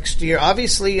us next year.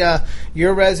 Obviously,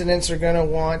 your residents are going to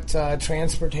want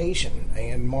transportation,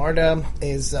 and MARTA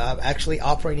is actually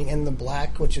operating in the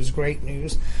black, which is great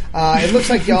news. It looks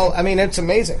like y'all. I mean, it's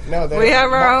amazing. No, we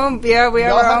have our own. Yeah, we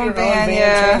have our own van.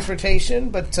 Transportation,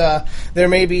 but there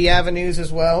may be avenues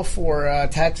as well for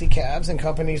taxi cabs and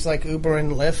companies like Uber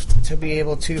and Lyft to be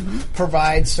able to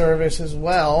provide service as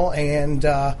well. And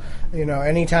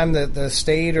anytime that the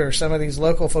state or some of these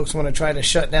local folks want to try to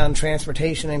shut down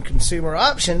transportation and consumer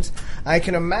options, I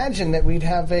can imagine that we'd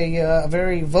have a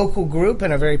very vocal group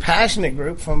and a very passionate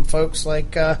group from folks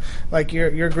like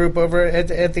your group over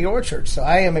at the Orchard. So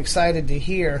I am excited to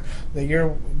hear that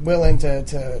you're willing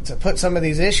to put some of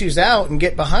these issues out and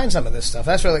get behind some of this stuff.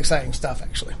 That's really exciting stuff,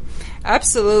 actually.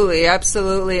 Absolutely.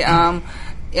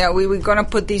 We're going to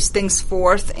put these things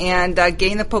forth and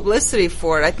gain the publicity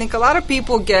for it. I think a lot of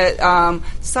people get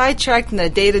sidetracked in the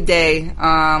day-to-day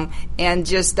and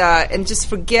just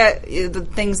forget the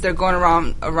things that are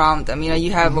going around them.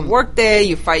 You have a work day,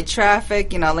 you fight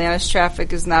traffic. Atlanta's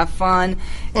traffic is not fun,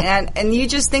 and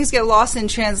things get lost in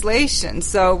translation.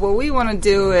 So what we want to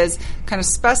do is kind of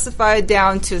specify it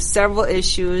down to several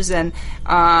issues, and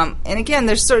again,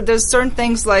 there's certain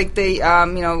things like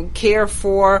the care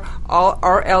for all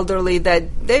our elderly that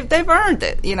they've earned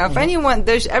it. If anyone,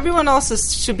 everyone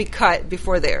else's should be cut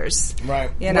before theirs.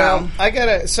 Right. Well, I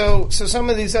gotta. So some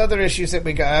of these other issues that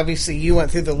we got. Obviously, you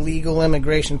went through the legal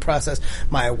immigration process.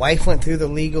 My wife went through the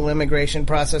legal immigration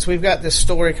process. We've got this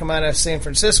story come out of San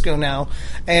Francisco now,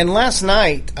 and last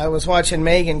night I was watching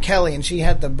Megyn Kelly, and she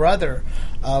had the brother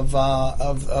of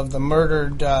the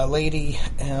murdered lady.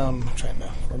 I'm trying to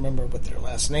remember what their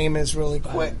last name is really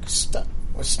quick.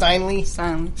 Steinle,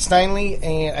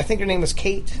 and I think her name was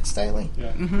Kate Steinle.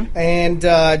 Yeah. Mm-hmm. And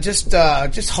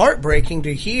just heartbreaking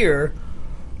to hear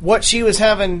what she was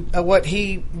having, what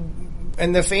he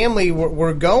and the family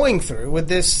were going through with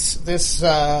this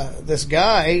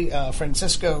guy,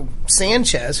 Francisco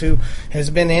Sanchez, who has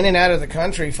been in and out of the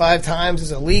country 5 times,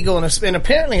 is illegal, and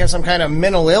apparently has some kind of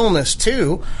mental illness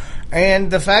too.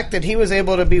 And the fact that he was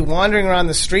able to be wandering around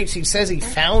the streets, he says he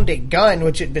found a gun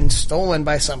which had been stolen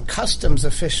by some customs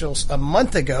officials a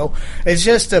month ago, is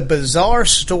just a bizarre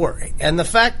story. And the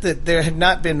fact that there had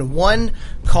not been one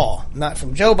call, not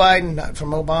from Joe Biden, not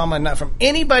from Obama, not from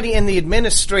anybody in the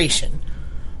administration,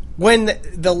 when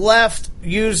the left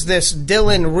used this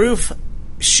Dylan Roof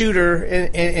shooter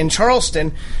in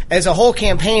Charleston as a whole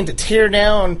campaign to tear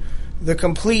down the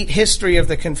complete history of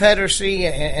the Confederacy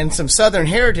and some Southern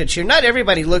heritage here. Not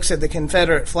everybody looks at the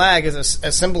Confederate flag as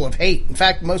a symbol of hate. In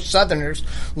fact, most Southerners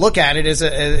look at it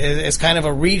as kind of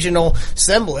a regional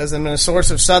symbolism and a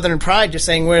source of Southern pride, just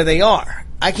saying where they are.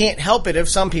 I can't help it if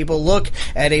some people look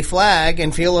at a flag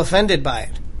and feel offended by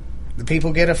it. The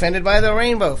people get offended by the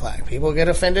rainbow flag. People get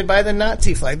offended by the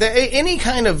Nazi flag. Any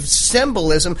kind of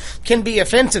symbolism can be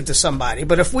offensive to somebody.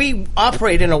 But if we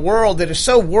operate in a world that is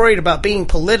so worried about being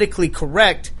politically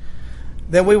correct,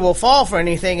 then we will fall for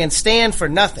anything and stand for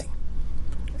nothing.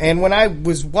 And when I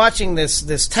was watching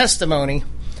this testimony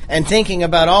and thinking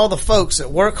about all the folks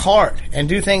that work hard and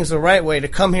do things the right way to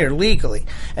come here legally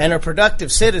and are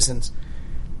productive citizens,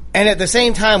 and at the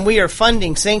same time, we are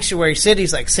funding sanctuary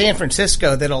cities like San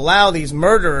Francisco that allow these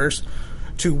murderers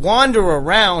to wander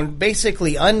around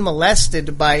basically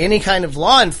unmolested by any kind of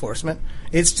law enforcement.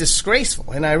 It's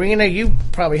disgraceful. And Irina, you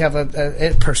probably have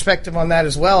a perspective on that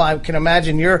as well. I can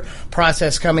imagine your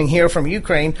process coming here from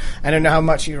Ukraine. I don't know how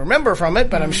much you remember from it,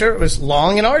 but I'm sure it was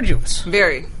long and arduous.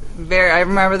 Very. I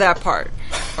remember that part.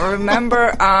 I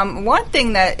remember one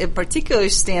thing that in particular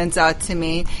stands out to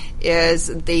me is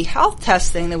the health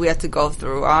testing that we had to go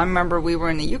through. I remember we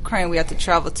were in the Ukraine. We had to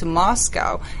travel to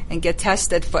Moscow and get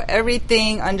tested for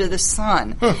everything under the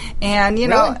sun. And, you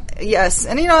know, yes.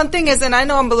 And, you know, the thing is, and I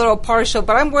know I'm a little partial,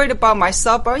 but I'm worried about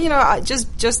myself. But, you know,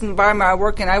 just the environment I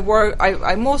work in,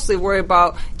 I mostly worry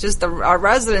about just our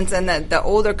residents and the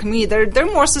older community. They're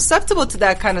more susceptible to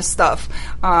that kind of stuff.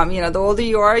 You know, the older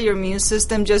you are, your immune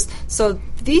system so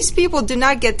these people do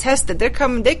not get tested.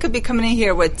 They could be coming in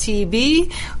here with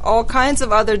TB, all kinds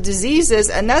of other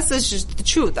diseases, and that's just the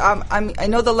truth. I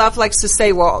know the left likes to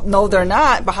say, well, no, they're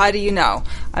not, but how do you know?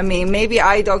 I mean, maybe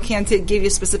I can't give you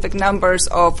specific numbers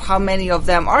of how many of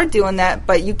them are doing that,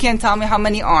 but you can't tell me how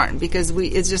many aren't, because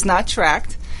it's just not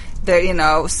tracked. There, you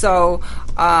know, so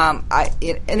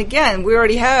and again, we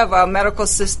already have a medical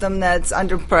system that's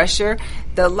under pressure.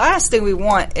 The last thing we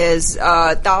want is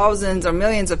thousands or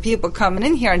millions of people coming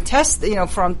in here and test, you know,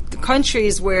 from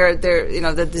countries where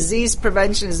the disease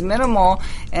prevention is minimal,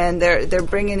 and they're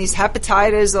bringing these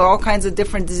hepatitis or all kinds of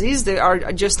different diseases that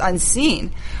are just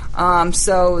unseen.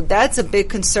 So that's a big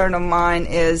concern of mine.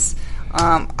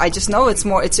 I just know it's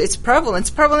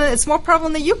prevalent. It's more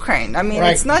prevalent than Ukraine. I mean,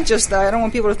 It's not just that. I don't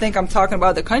want people to think I'm talking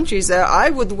about the countries. I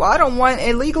don't want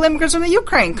illegal immigrants from the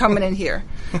Ukraine coming in here.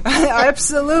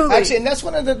 Absolutely. Actually, and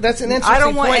that's an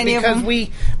interesting point, because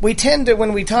we tend to,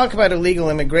 when we talk about illegal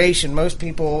immigration, most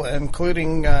people,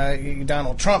 including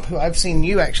Donald Trump, who I've seen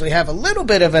you actually have a little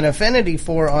bit of an affinity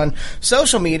for on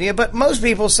social media, but most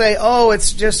people say, oh,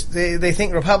 it's just they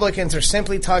think Republicans are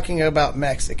simply talking about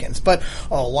Mexicans. But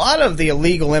a lot of the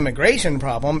illegal immigration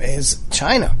problem is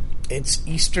China. It's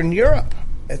Eastern Europe.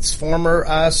 It's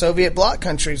former Soviet bloc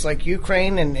countries like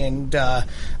Ukraine and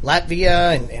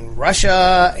Latvia and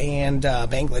Russia and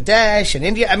Bangladesh and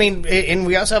India. I mean, and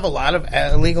we also have a lot of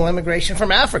illegal immigration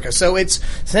from Africa. So it's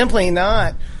simply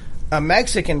not a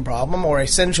Mexican problem or a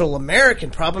Central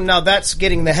American problem. Now, that's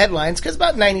getting the headlines because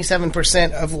about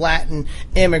 97% of Latin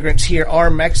immigrants here are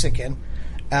Mexican.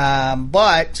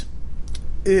 But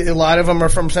a lot of them are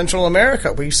from Central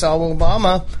America. We saw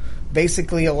Obama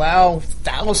basically allow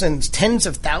tens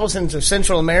of thousands of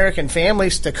Central American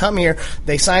families to come here.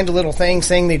 They signed a little thing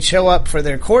saying they'd show up for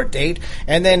their court date,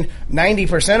 and then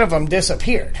 90% of them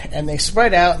disappeared. And they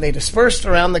spread out, and they dispersed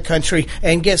around the country,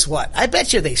 and guess what? I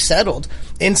bet you they settled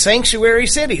in sanctuary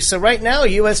cities. So right now,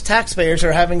 U.S. taxpayers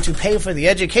are having to pay for the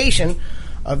education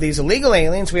of these illegal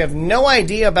aliens. We have no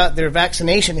idea about their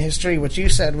vaccination history, which you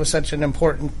said was such an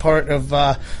important part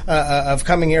of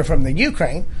coming here from the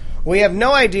Ukraine. We have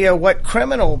no idea what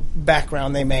criminal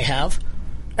background they may have.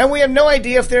 And we have no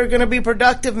idea if they're going to be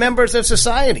productive members of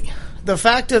society. The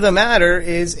fact of the matter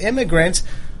is immigrants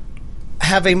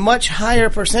have a much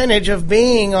higher percentage of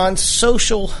being on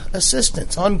social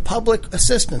assistance, on public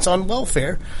assistance, on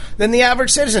welfare than the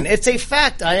average citizen. It's a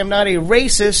fact. I am not a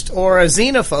racist or a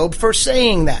xenophobe for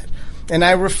saying that. And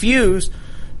I refuse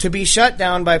to be shut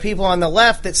down by people on the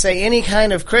left that say any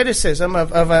kind of criticism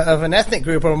of an ethnic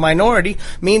group or a minority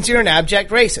means you're an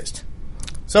abject racist.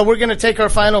 So we're going to take our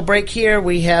final break here.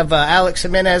 We have Alex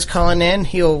Jimenez calling in.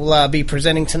 He'll be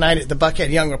presenting tonight at the Buckhead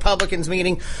Young Republicans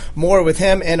meeting. More with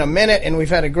him in a minute. And we've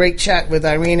had a great chat with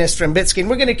Irina Strembitsky.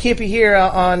 And we're going to keep you here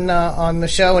on the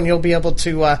show, and you'll be able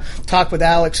to talk with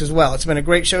Alex as well. It's been a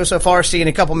great show so far. See you in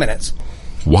a couple minutes.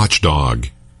 Watchdog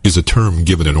is a term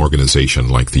given an organization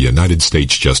like the United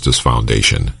States Justice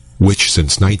Foundation, which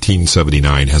since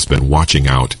 1979 has been watching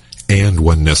out and,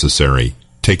 when necessary,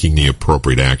 taking the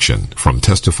appropriate action from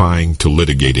testifying to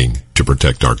litigating to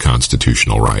protect our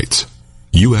constitutional rights.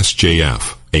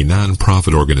 USJF, a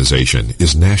non-profit organization,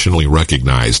 is nationally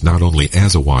recognized not only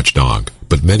as a watchdog,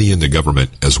 but many in the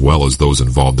government, as well as those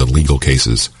involved in legal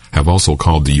cases, have also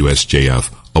called the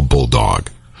USJF a bulldog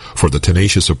for the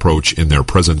tenacious approach in their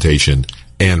presentation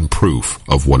and proof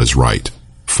of what is right.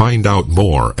 Find out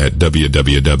more at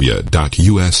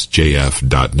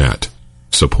www.usjf.net.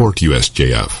 Support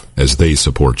USJF as they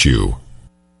support you.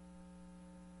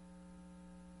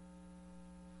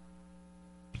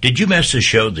 Did you miss a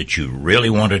show that you really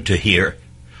wanted to hear?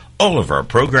 All of our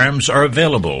programs are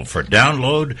available for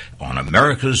download on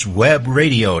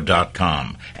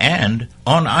americaswebradio.com and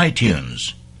on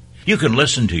iTunes. You can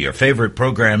listen to your favorite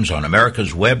programs on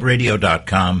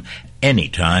americaswebradio.com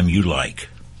anytime you like.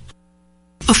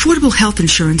 Affordable health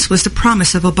insurance was the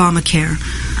promise of Obamacare,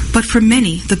 but for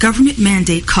many, the government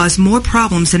mandate caused more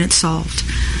problems than it solved.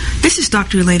 This is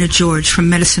Dr. Elena George from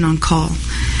Medicine on Call,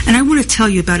 and I want to tell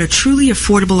you about a truly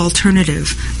affordable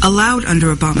alternative allowed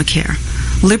under Obamacare,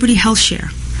 Liberty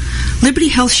HealthShare. Liberty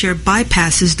HealthShare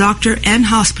bypasses doctor and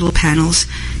hospital panels,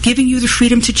 giving you the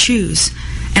freedom to choose.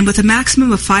 And with a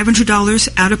maximum of $500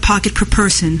 out-of-pocket per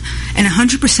person and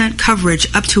 100%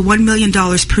 coverage up to $1 million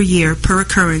per year per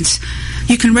occurrence,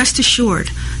 you can rest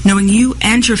assured knowing you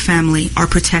and your family are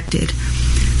protected.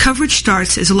 Coverage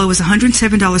starts as low as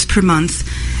 $107 per month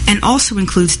and also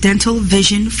includes dental,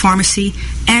 vision, pharmacy,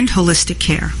 and holistic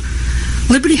care.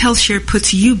 Liberty HealthShare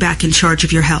puts you back in charge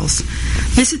of your health.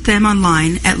 Visit them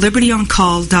online at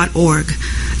libertyoncall.org.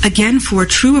 Again, for a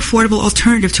true affordable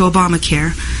alternative to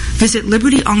Obamacare, visit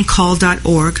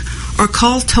libertyoncall.org or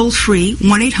call toll-free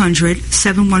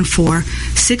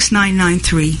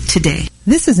 1-800-714-6993 today.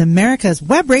 This is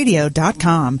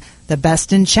americaswebradio.com, the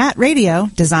best in chat radio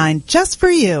designed just for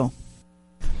you.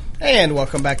 And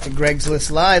welcome back to Greg's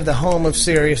List Live, the home of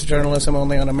serious journalism,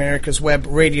 only on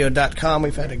americaswebradio.com.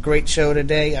 We've had a great show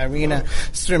today. Irina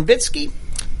Strembitsky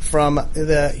from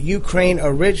the Ukraine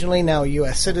originally, now a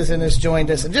U.S. citizen, has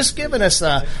joined us and just given us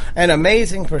an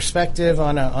amazing perspective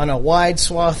on a wide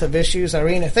swath of issues.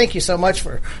 Irina, thank you so much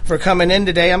for coming in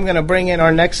today. I'm going to bring in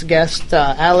our next guest,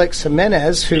 Alex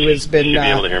Jimenez, who has been... You should be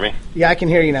able to hear me. Yeah, I can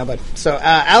hear you now, bud. So,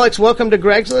 Alex, welcome to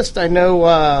Greg's List. I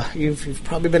know you've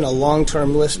probably been a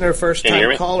long-term listener,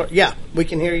 first-time caller. Yeah, we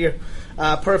can hear you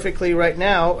perfectly right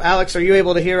now. Alex, are you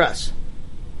able to hear us?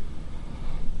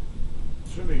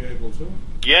 Should be able to.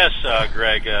 Yes,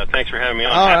 Greg, thanks for having me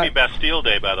on. All Happy right. Bastille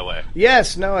Day, by the way.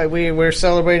 Yes, no, we're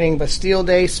celebrating Bastille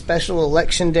Day, special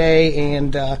election day,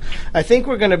 and I think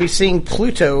we're going to be seeing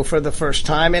Pluto for the first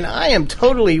time, and I am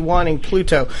totally wanting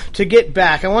Pluto to get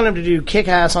back. I want them to do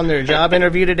kick-ass on their job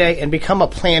interview today and become a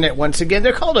planet once again.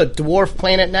 They're called a dwarf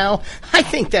planet now. I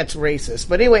think that's racist.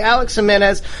 But anyway, Alex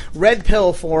Jimenez, Red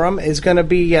Pill Forum, is going to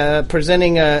be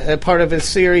presenting a part of his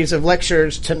series of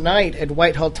lectures tonight at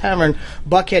Whitehall Tavern,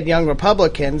 Buckhead Young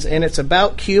Republicans, and it's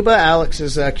about Cuba. Alex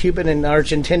is Cuban and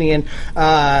Argentinian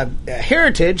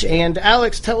heritage. And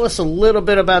Alex, tell us a little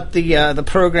bit about the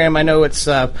program. I know it's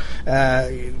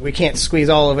we can't squeeze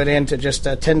all of it into just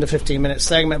a 10 to 15 minute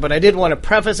segment, but I did want to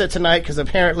preface it tonight because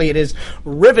apparently it is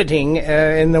riveting,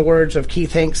 in the words of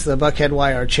Keith Hanks, the Buckhead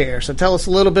YR chair. So tell us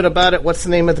a little bit about it. What's the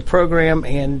name of the program,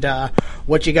 and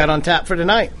what you got on tap for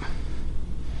tonight?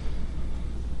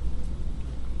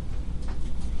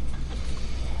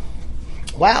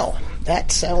 Wow, that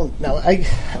sound. No, I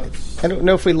don't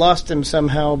know if we lost him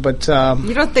somehow, but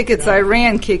you don't think it's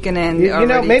Iran kicking in? You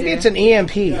know, maybe it's an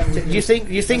EMP. Do you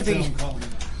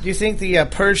think the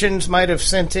Persians might have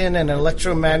sent in an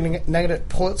electromagnetic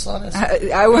pulse on us?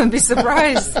 I wouldn't be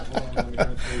surprised.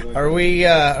 Are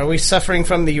we suffering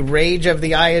from the rage of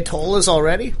the Ayatollahs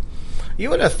already? You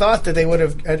would have thought that they would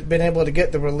have been able to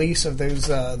get the release of those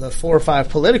the 4 or 5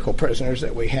 political prisoners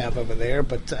that we have over there.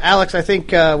 But Alex, I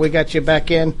think we got you back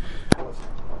in.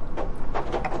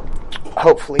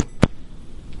 Hopefully,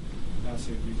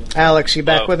 Alex, you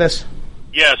back with us?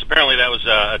 Yes, apparently that was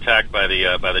attacked by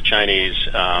the Chinese.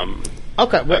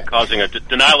 Okay, causing a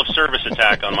denial of service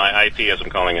attack on my IP as I'm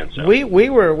calling in. So. We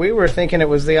were thinking it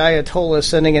was the Ayatollah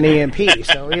sending an EMP.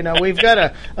 So we've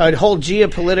got a whole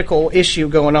geopolitical issue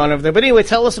going on over there. But anyway,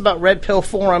 tell us about Red Pill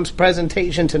Forum's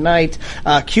presentation tonight,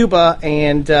 Cuba,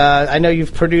 and I know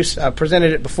you've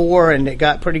presented it before, and it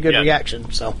got pretty good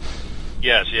reaction. So.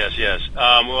 Yes.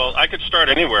 Well, I could start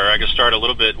anywhere. I could start a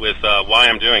little bit with why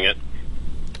I'm doing it.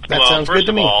 That sounds good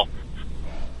to me. First of all,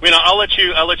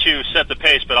 I'll let you set the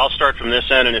pace, but I'll start from this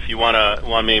end, and if you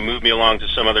want me to move me along to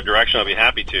some other direction, I'll be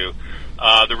happy to.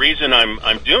 The reason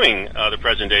I'm doing the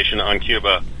presentation on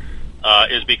Cuba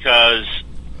is because,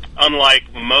 unlike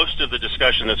most of the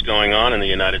discussion that's going on in the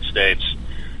United States,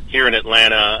 here in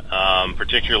Atlanta,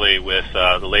 particularly with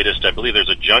the latest. I believe there's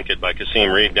a junket by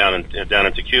Qasim Reed down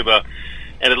into Cuba,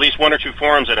 and at least one or two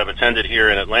forums that I've attended here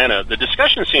in Atlanta. The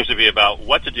discussion seems to be about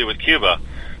what to do with Cuba,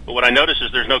 but what I notice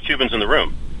is there's no Cubans in the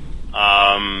room.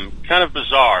 Kind of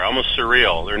bizarre, almost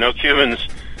surreal. There are no Cubans.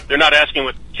 They're not asking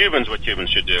what Cubans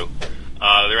should do.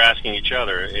 They're asking each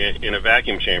other in a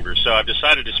vacuum chamber. So I've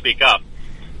decided to speak up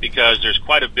because there's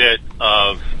quite a bit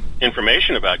of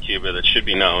information about Cuba that should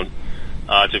be known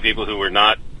to people who were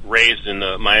not raised in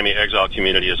the Miami exile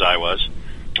community as I was.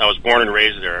 I was born and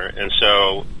raised there. And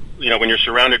so, when you're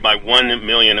surrounded by 1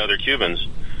 million other Cubans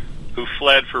who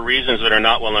fled for reasons that are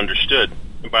not well understood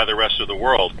by the rest of the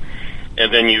world,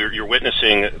 and then you're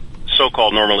witnessing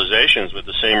so-called normalizations with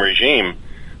the same regime,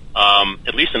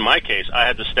 at least in my case, I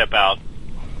had to step out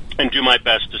and do my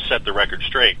best to set the record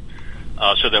straight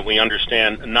so that we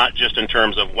understand, not just in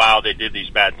terms of, wow, they did these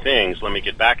bad things, let me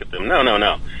get back at them.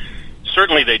 No.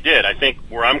 Certainly they did. I think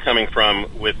where I'm coming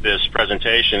from with this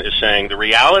presentation is saying the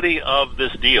reality of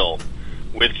this deal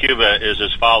with Cuba is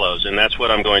as follows, and that's what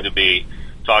I'm going to be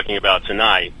talking about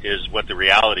tonight, is what the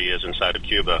reality is inside of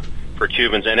Cuba for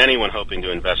Cubans and anyone hoping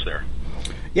to invest there.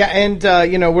 Yeah, and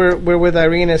we're with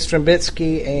Irina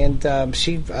Strambitsky, and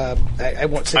she I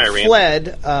won't say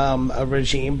fled a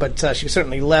regime, but she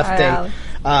certainly left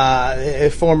a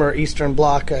former Eastern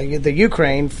Bloc, the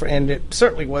Ukraine, and it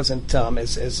certainly wasn't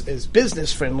as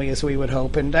business friendly as we would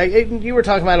hope. And you were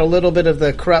talking about a little bit of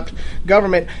the corrupt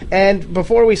government. And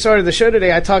before we started the show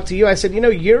today, I talked to you. I said,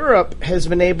 Europe has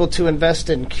been able to invest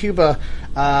in Cuba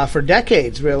for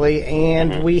decades, really,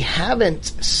 and we haven't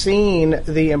seen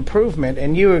the improvement.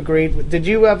 And you agreed. Did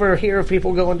you ever hear of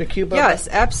people going to Cuba? Yes,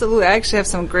 absolutely. I actually have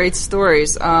some great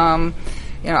stories.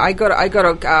 I go to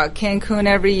Cancun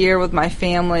every year with my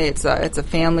family. It's a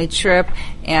family trip,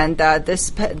 and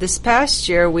this past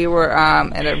year we were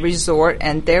at a resort,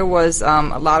 and there was a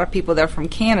lot of people there from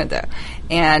Canada,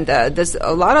 and there's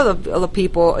a lot of the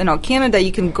people. Canada,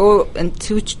 you can go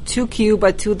to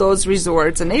Cuba to those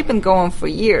resorts, and they've been going for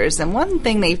years. And one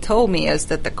thing they've told me is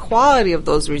that the quality of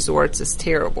those resorts is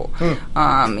terrible.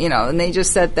 And they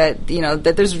just said that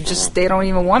that there's just they don't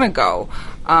even want to go.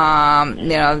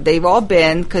 They've all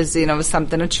been because it was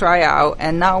something to try out,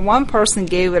 and not one person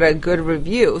gave it a good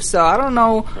review. So I don't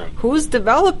know who's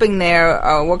developing there,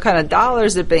 what kind of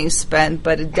dollars are being spent,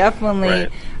 but it definitely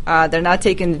they're not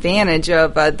taking advantage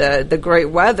of the great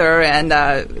weather, and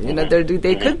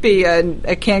they could be at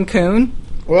Cancun.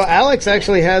 Well, Alex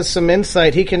actually has some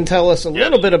insight. He can tell us a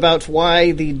little bit about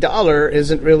why the dollar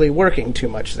isn't really working too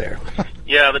much there.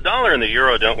 Yeah, the dollar and the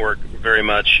euro don't work very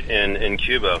much in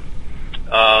Cuba.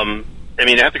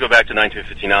 You have to go back to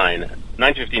 1959.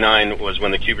 1959 was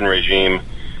when the Cuban regime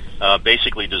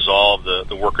basically dissolved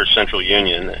the Workers' Central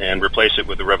Union and replaced it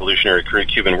with the Revolutionary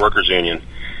Cuban Workers' Union.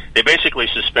 They basically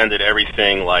suspended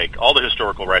everything, like all the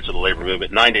historical rights of the labor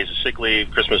movement: 9 days of sick leave,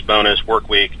 Christmas bonus, work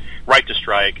week, right to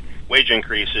strike, wage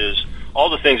increases, all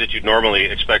the things that you'd normally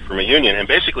expect from a union. And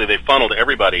basically they funneled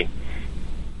everybody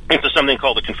into something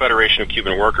called the Confederation of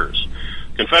Cuban Workers.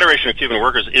 Confederation of Cuban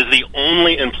Workers is the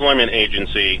only employment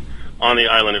agency on the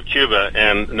island of Cuba,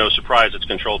 and no surprise, it's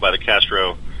controlled by the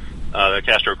Castro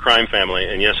crime family.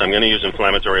 And yes, I'm going to use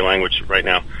inflammatory language right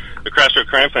now. The Castro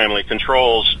crime family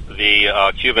controls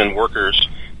the Cuban workers,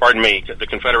 the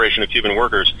Confederation of Cuban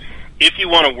Workers. If you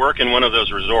want to work in one of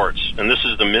those resorts, and this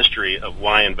is the mystery of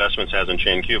why Investments hasn't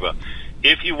chained Cuba,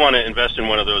 if you want to invest in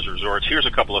one of those resorts, here's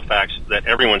a couple of facts that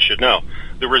everyone should know.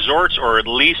 The resorts are at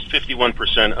least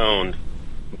 51% owned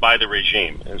by the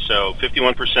regime. And so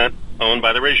 51% owned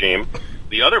by the regime.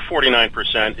 The other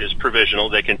 49% is provisional.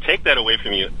 They can take that away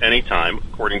from you anytime,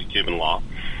 according to Cuban law.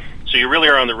 So you really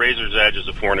are on the razor's edge as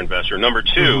a foreign investor. Number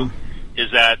two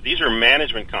is that these are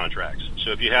management contracts.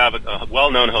 So if you have a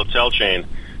well-known hotel chain,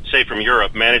 say from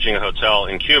Europe, managing a hotel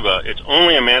in Cuba, it's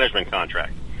only a management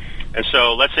contract. And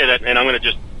so let's say that, and I'm going to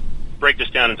just break this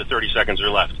down into 30 seconds or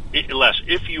less.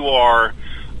 If you are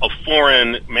a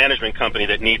foreign management company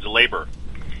that needs labor,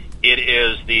 it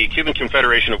is the Cuban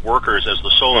Confederation of Workers as the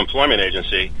sole employment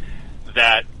agency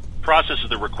that processes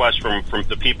the request from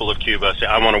the people of Cuba, say,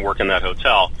 I want to work in that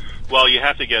hotel. Well, you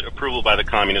have to get approval by the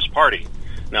Communist Party.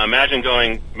 Now imagine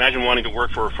wanting to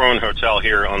work for a foreign hotel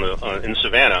here in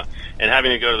Savannah and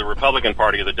having to go to the Republican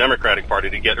Party or the Democratic Party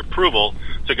to get approval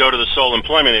to go to the sole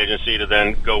employment agency to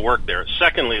then go work there.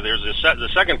 Secondly, the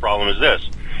second problem is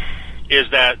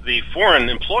that the foreign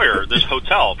employer, this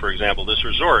hotel, for example, this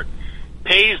resort,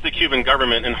 pays the Cuban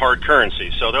government in hard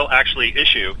currency. So they'll actually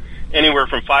issue anywhere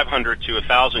from 500 to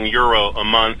 1,000 euro a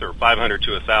month, or 500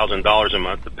 to $1,000 a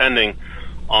month, depending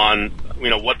on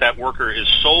what that worker is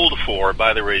sold for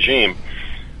by the regime.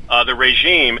 the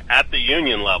regime at the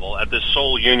union level, at this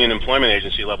sole union employment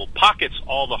agency level, pockets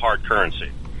all the hard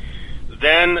currency.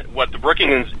 Then what the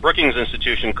Brookings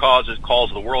Institution calls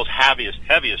the world's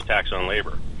heaviest tax on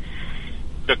labor.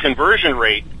 The conversion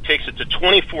rate takes it to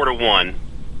 24 to 1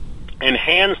 and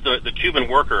hands the Cuban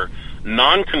worker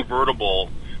non-convertible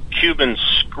Cuban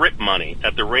scrip money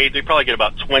at the rate, they probably get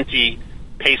about 20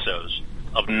 pesos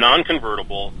of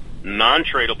non-convertible,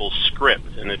 non-tradable scrip.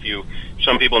 And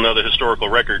some people know the historical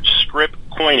record, scrip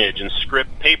coinage and scrip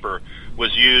paper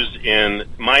was used in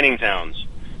mining towns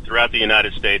throughout the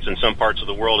United States and some parts of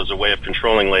the world as a way of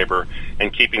controlling labor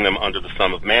and keeping them under the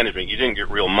thumb of management. You didn't get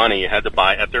real money. You had to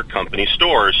buy at their company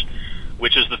stores,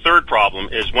 which is the third problem,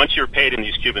 is once you're paid in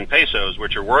these Cuban pesos,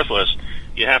 which are worthless,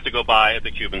 you have to go buy at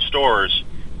the Cuban stores,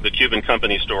 the Cuban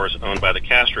company stores owned by the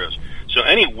Castros. So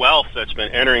any wealth that's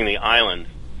been entering the island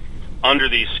under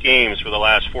these schemes for the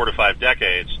last 4 to 5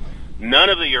 decades, none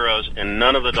of the euros and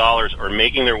none of the dollars are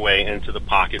making their way into the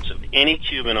pockets of any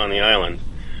Cuban on the island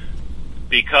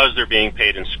because they're being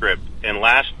paid in scrip. And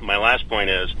my last point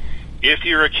is, if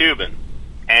you're a Cuban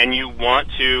and you want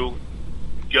to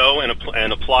go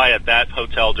and apply at that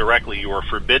hotel directly, you are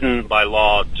forbidden by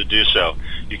law to do so.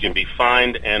 You can be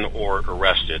fined and or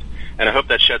arrested. And I hope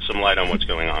that sheds some light on what's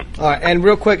going on. All right, and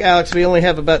real quick, Alex, we only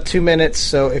have about 2 minutes,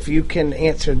 so if you can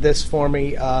answer this for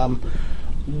me,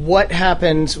 what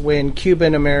happens when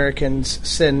Cuban Americans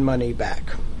send money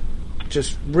back?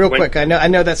 Just real quick. I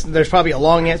know there's probably a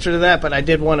long answer to that, but I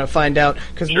did want to find out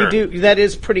because Sure. that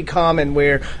is pretty common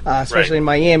where, especially in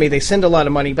Miami, they send a lot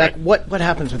of money back. Right. What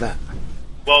happens with that?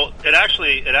 Well, it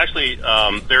actually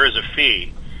there is a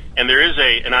fee, and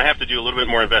and I have to do a little bit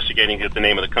more investigating to get the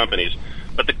name of the companies.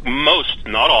 But most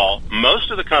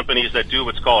of the companies that do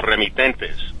what's called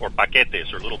remitentes or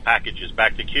paquetes or little packages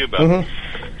back to Cuba,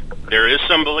 there is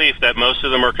some belief that most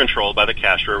of them are controlled by the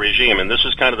Castro regime, and this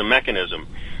is kind of the mechanism.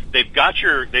 They've got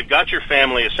your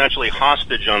family essentially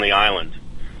hostage on the island.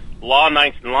 Law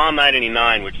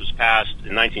 989, which was passed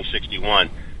in 1961,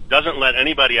 doesn't let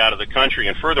anybody out of the country.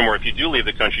 And furthermore, if you do leave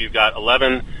the country, you've got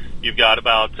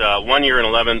about 1 year and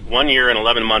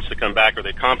 11 months to come back, or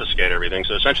they confiscate everything.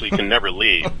 So essentially, you can never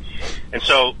leave. And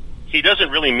so he doesn't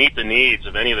really meet the needs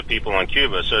of any of the people on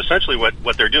Cuba. So essentially,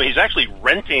 what they're doing, he's actually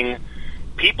renting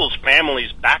people's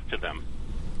families back to them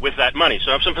with that money.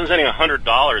 So if I'm sending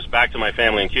 $100 back to my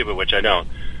family in Cuba, which I don't,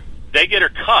 they get a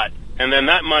cut, and then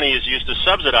that money is used to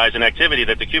subsidize an activity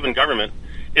that the Cuban government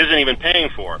isn't even paying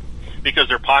for, because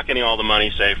they're pocketing all the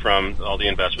money, say, from all the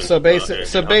investments. So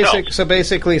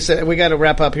basically, we got to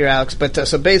wrap up here, Alex. But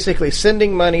so basically,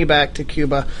 sending money back to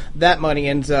Cuba, that money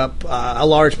ends up a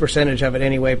large percentage of it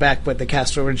anyway back with the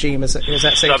Castro regime. Is that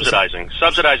safe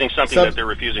subsidizing something that they're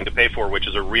refusing to pay for, which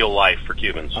is a real life for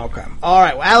Cubans. Okay. All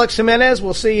right. Well, Alex Jimenez,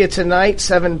 we'll see you tonight,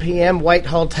 7 p.m.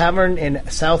 Whitehall Tavern in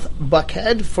South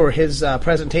Buckhead for his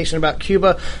presentation about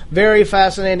Cuba. Very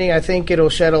fascinating. I think it'll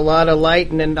shed a lot of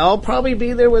light, and then I'll probably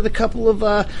be there with a couple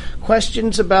of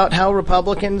questions about how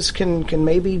Republicans can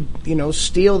maybe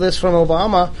steal this from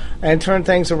Obama and turn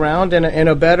things around in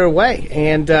a better way.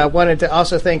 And wanted to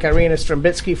also thank Irina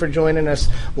Strambitsky for joining us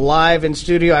live in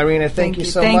studio. Irina, thank you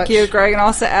so much. Thank you, Greg, and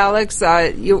also Alex.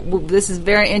 This is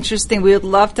very interesting. We would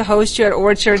love to host you at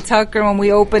Orchard Tucker when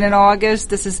we open in August.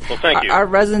 Thank you. Our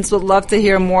residents would love to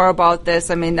hear more about this.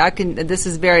 I mean, this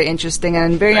is very interesting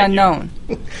and very unknown.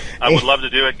 I would love to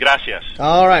do it. Gracias.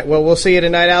 All right. Well, we'll see you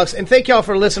tonight, Alex. And thank you all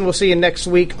for listening. We'll see you next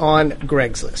week on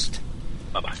Greg's List.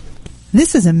 Bye-bye.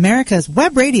 This is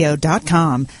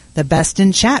AmericasWebRadio.com, the best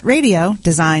in chat radio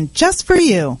designed just for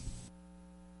you.